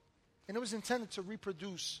 And it was intended to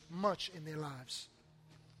reproduce much in their lives.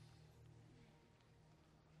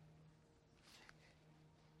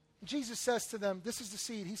 Jesus says to them, this is the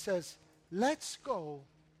seed. He says, let's go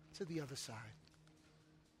to the other side.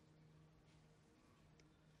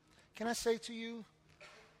 Can I say to you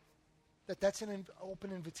that that's an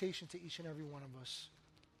open invitation to each and every one of us?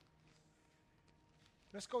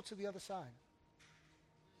 Let's go to the other side.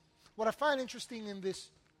 What I find interesting in this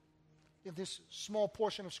small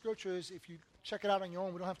portion of Scripture is, if you check it out on your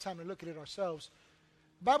own, we don't have time to look at it ourselves.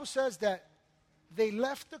 The Bible says that they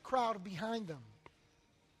left the crowd behind them.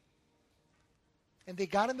 And they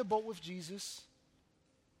got in the boat with Jesus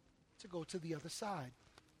to go to the other side.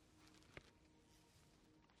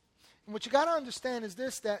 And what you got to understand is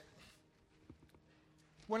this, that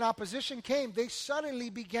when opposition came, they suddenly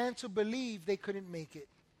began to believe they couldn't make it.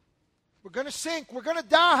 We're going to sink. We're going to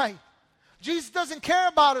die. Jesus doesn't care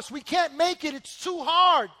about us. We can't make it. It's too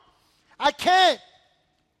hard. I can't.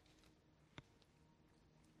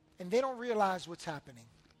 And they don't realize what's happening.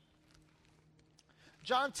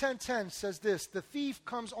 John 10:10 says this, the thief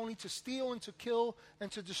comes only to steal and to kill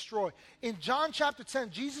and to destroy. In John chapter 10,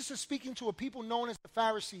 Jesus is speaking to a people known as the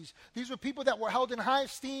Pharisees. These were people that were held in high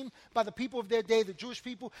esteem by the people of their day, the Jewish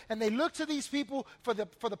people, and they looked to these people for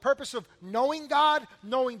the purpose of knowing God,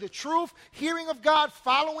 knowing the truth, hearing of God,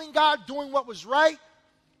 following God, doing what was right.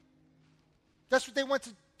 That's what they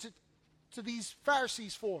went to these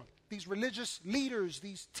Pharisees for, these religious leaders,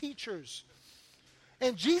 these teachers.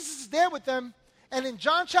 And Jesus is there with them. And in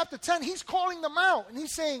John chapter 10, he's calling them out. And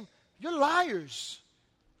he's saying, you're liars.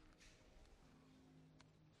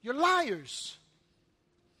 You're liars.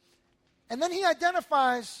 And then he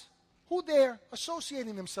identifies who they're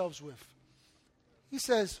associating themselves with. He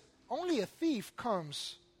says, only a thief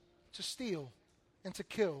comes to steal and to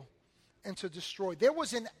kill and to destroy. There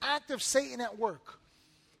was an act of Satan at work.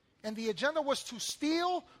 And the agenda was to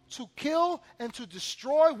steal, to kill, and to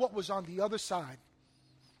destroy what was on the other side.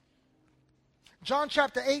 John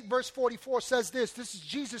chapter 8, verse 44 says this. This is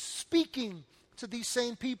Jesus speaking to these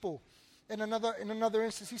same people in another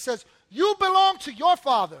instance. He says, you belong to your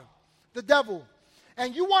father, the devil,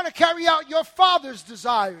 and you want to carry out your father's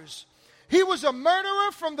desires. He was a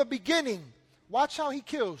murderer from the beginning. Watch how he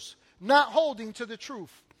kills, not holding to the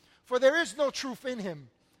truth, for there is no truth in him.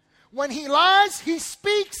 When he lies, he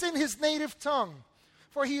speaks in his native tongue,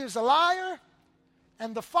 for he is a liar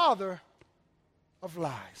and the father of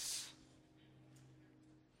lies.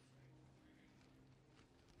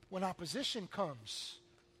 When opposition comes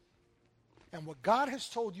and what God has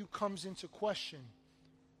told you comes into question,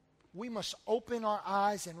 we must open our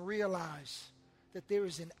eyes and realize that there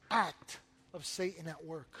is an act of Satan at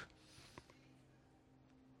work.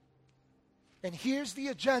 And here's the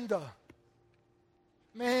agenda.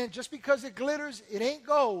 Man, just because it glitters, it ain't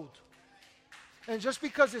gold. And just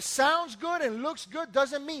because it sounds good and looks good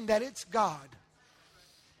doesn't mean that it's God.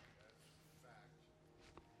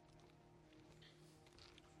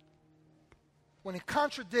 When it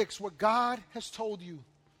contradicts what God has told you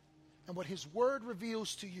and what His Word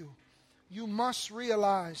reveals to you, you must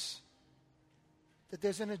realize that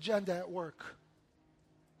there's an agenda at work.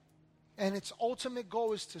 And its ultimate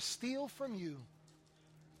goal is to steal from you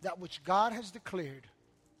that which God has declared,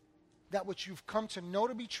 that which you've come to know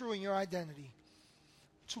to be true in your identity,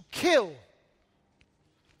 to kill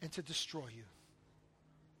and to destroy you.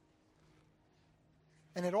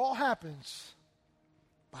 And it all happens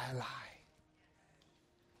by a lie.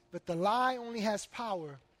 But the lie only has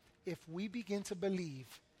power if we begin to believe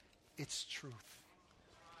its truth.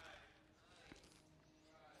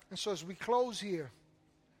 And so as we close here,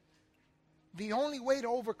 the only way to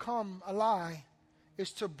overcome a lie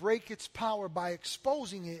is to break its power by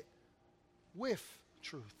exposing it with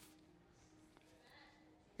truth.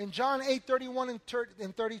 In John 8:31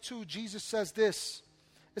 and 32, Jesus says this.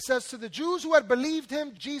 It says, to the Jews who had believed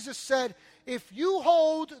him, Jesus said, if you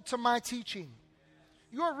hold to my teaching,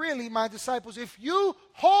 you are really my disciples. If you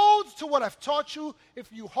hold to what I've taught you,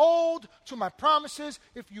 if you hold to my promises,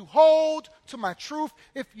 if you hold to my truth,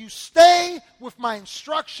 if you stay with my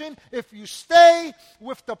instruction, if you stay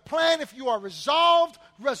with the plan, if you are resolved,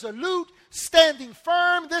 resolute, standing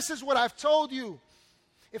firm, this is what I've told you.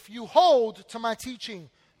 If you hold to my teaching,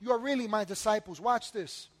 you are really my disciples. Watch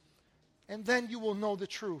this. And then you will know the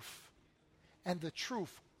truth. And the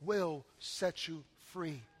truth will set you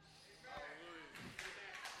free.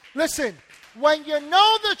 Listen, when you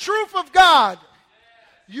know the truth of God,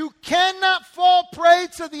 You cannot fall prey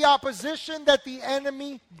to the opposition that the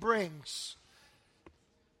enemy brings.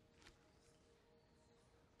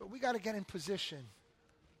 But we got to get in position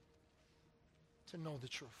to know the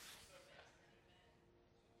truth.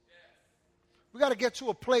 We got to get to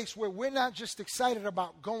a place where we're not just excited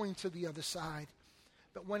about going to the other side,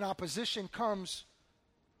 but when opposition comes,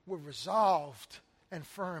 we're resolved and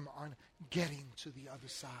firm on getting to the other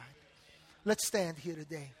side. Let's stand here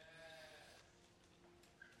today.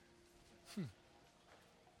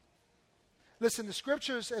 Listen, the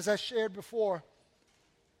scriptures, as I shared before,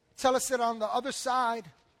 tell us that on the other side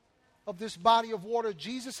of this body of water,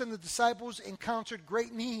 Jesus and the disciples encountered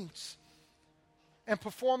great needs and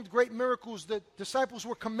performed great miracles. The disciples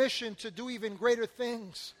were commissioned to do even greater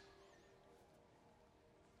things.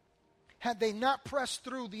 Had they not pressed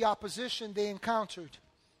through the opposition they encountered,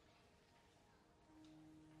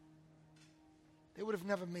 they would have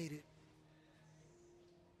never made it.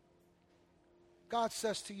 God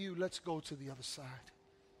says to you, let's go to the other side.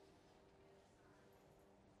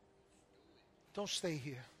 Don't stay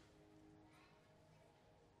here.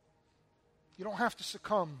 You don't have to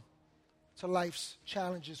succumb to life's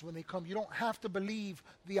challenges when they come. You don't have to believe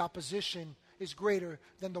the opposition is greater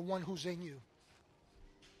than the one who's in you.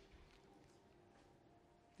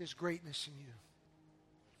 There's greatness in you.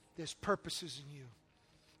 There's purposes in you.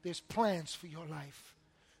 There's plans for your life.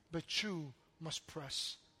 But you must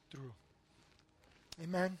press through.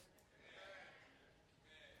 Amen?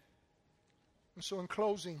 And so in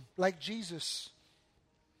closing, like Jesus,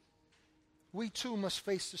 we too must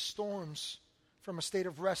face the storms from a state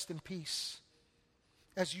of rest and peace.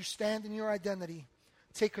 As you stand in your identity,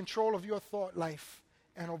 take control of your thought life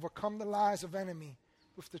and overcome the lies of enemy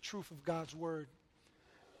with the truth of God's word.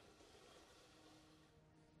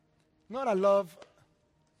 You know what I love?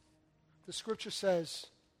 The scripture says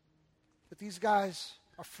that these guys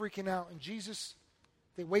are freaking out, and Jesus,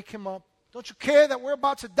 they wake him up. Don't you care that we're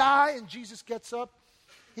about to die? And Jesus gets up.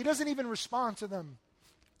 He doesn't even respond to them.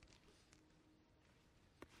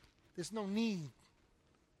 There's no need.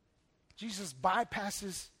 Jesus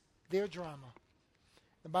bypasses their drama.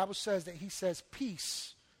 The Bible says that he says,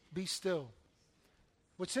 peace, be still.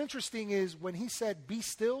 What's interesting is when he said, be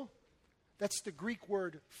still, that's the Greek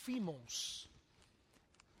word phemos.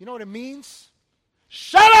 You know what it means?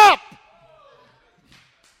 Shut up!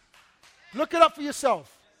 Look it up for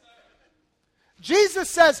yourself. Jesus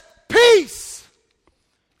says, peace!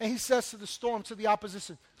 And he says to the storm, to the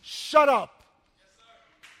opposition, shut up.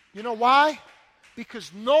 You know why?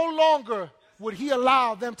 Because no longer would he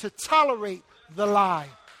allow them to tolerate the lie.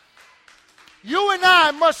 You and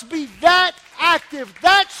I must be that active,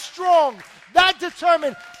 that strong, that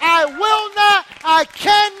determined. I will not, I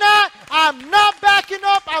cannot, I'm not backing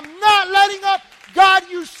up, I'm not letting up. God,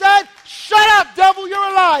 you said, shut up, devil, you're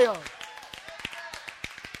a liar.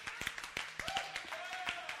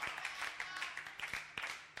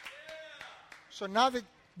 So now that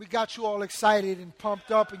we got you all excited and pumped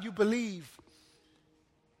up and you believe,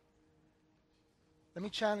 let me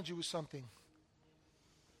challenge you with something.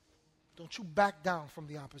 Don't you back down from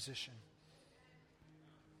the opposition.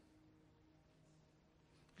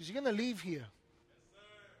 Because you're going to leave here.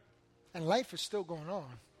 And life is still going on.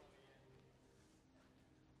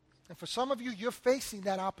 And for some of you, you're facing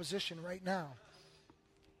that opposition right now.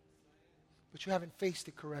 But you haven't faced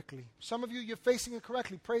it correctly. Some of you, you're facing it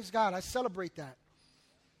correctly. Praise God. I celebrate that.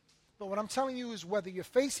 But what I'm telling you is whether you're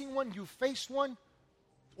facing one, you faced one,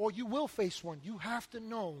 or you will face one, you have to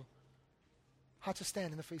know how to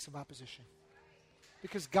stand in the face of opposition.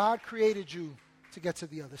 Because God created you to get to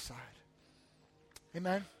the other side.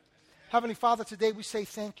 Amen. Heavenly Father, today we say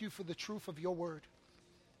thank you for the truth of your word.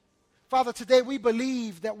 Father, today we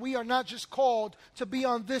believe that we are not just called to be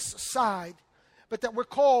on this side, but that we're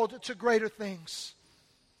called to greater things.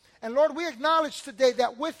 And Lord, we acknowledge today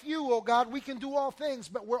that with you, oh God, we can do all things,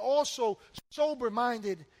 but we're also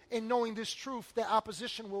sober-minded in knowing this truth that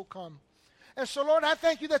opposition will come. And so, Lord, I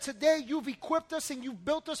thank you that today you've equipped us and you've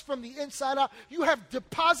built us from the inside out. You have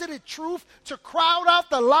deposited truth to crowd out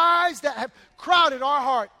the lies that have crowded our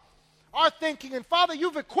heart, our thinking. And Father,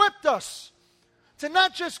 you've equipped us to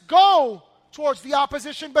not just go towards the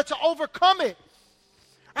opposition, but to overcome it.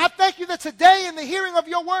 I thank you that today in the hearing of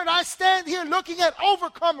your word, I stand here looking at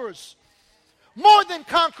overcomers, more than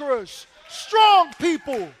conquerors, strong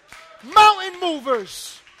people, mountain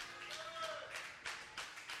movers,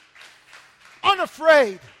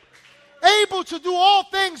 unafraid, able to do all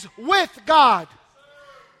things with God.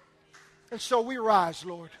 And so we rise,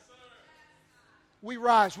 Lord. We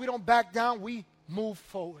rise. We don't back down. We move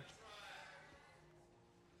forward.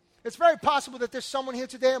 It's very possible that there's someone here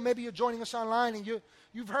today, or maybe you're joining us online, and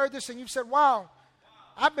you've heard this and you've said, wow,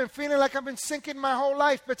 I've been feeling like I've been sinking my whole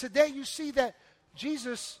life. But today you see that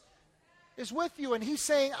Jesus is with you, and he's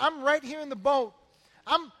saying, I'm right here in the boat.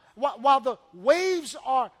 While the waves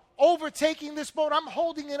are overtaking this boat, I'm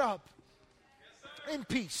holding it up in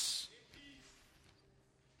peace.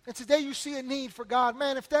 And today you see a need for God.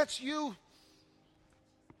 Man, if that's you,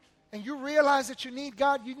 and you realize that you need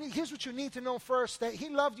God, here's what you need to know first, that he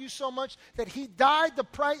loved you so much that he died the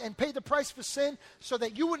price and paid the price for sin so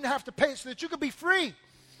that you wouldn't have to pay it, so that you could be free.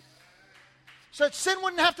 So that sin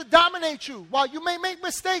wouldn't have to dominate you. While you may make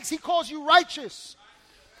mistakes, he calls you righteous.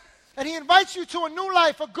 And he invites you to a new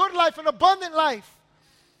life, a good life, an abundant life.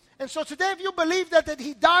 And so today, if you believe that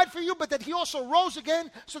he died for you, but that he also rose again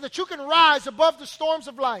so that you can rise above the storms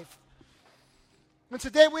of life. And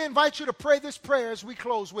today we invite you to pray this prayer as we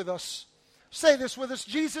close with us. Say this with us.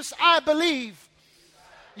 Jesus, I believe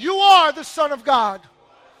you are the Son of God.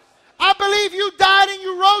 I believe you died and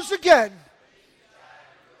you rose again.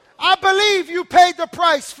 I believe you paid the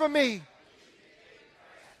price for me.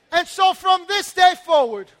 And so from this day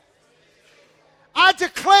forward, I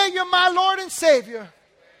declare you my Lord and Savior.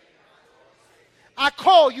 I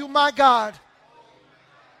call you my God.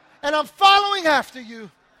 And I'm following after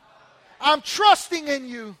you. I'm trusting in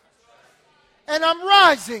you. And I'm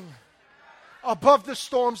rising above the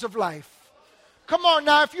storms of life. Come on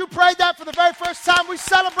now, if you prayed that for the very first time, we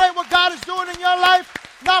celebrate what God is doing in your life.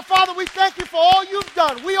 Now, Father, we thank you for all you've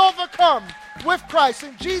done. We overcome with Christ.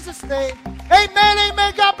 In Jesus' name, amen,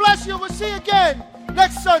 amen. God bless you. We'll see you again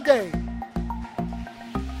next Sunday.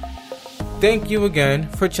 Thank you again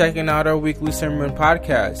for checking out our weekly sermon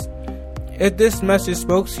podcast. If this message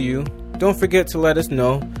spoke to you, don't forget to let us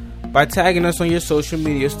know by tagging us on your social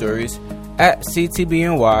media stories at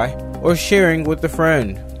CTBNY or sharing with a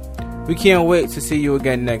friend. We can't wait to see you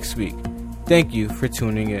again next week. Thank you for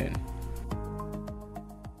tuning in.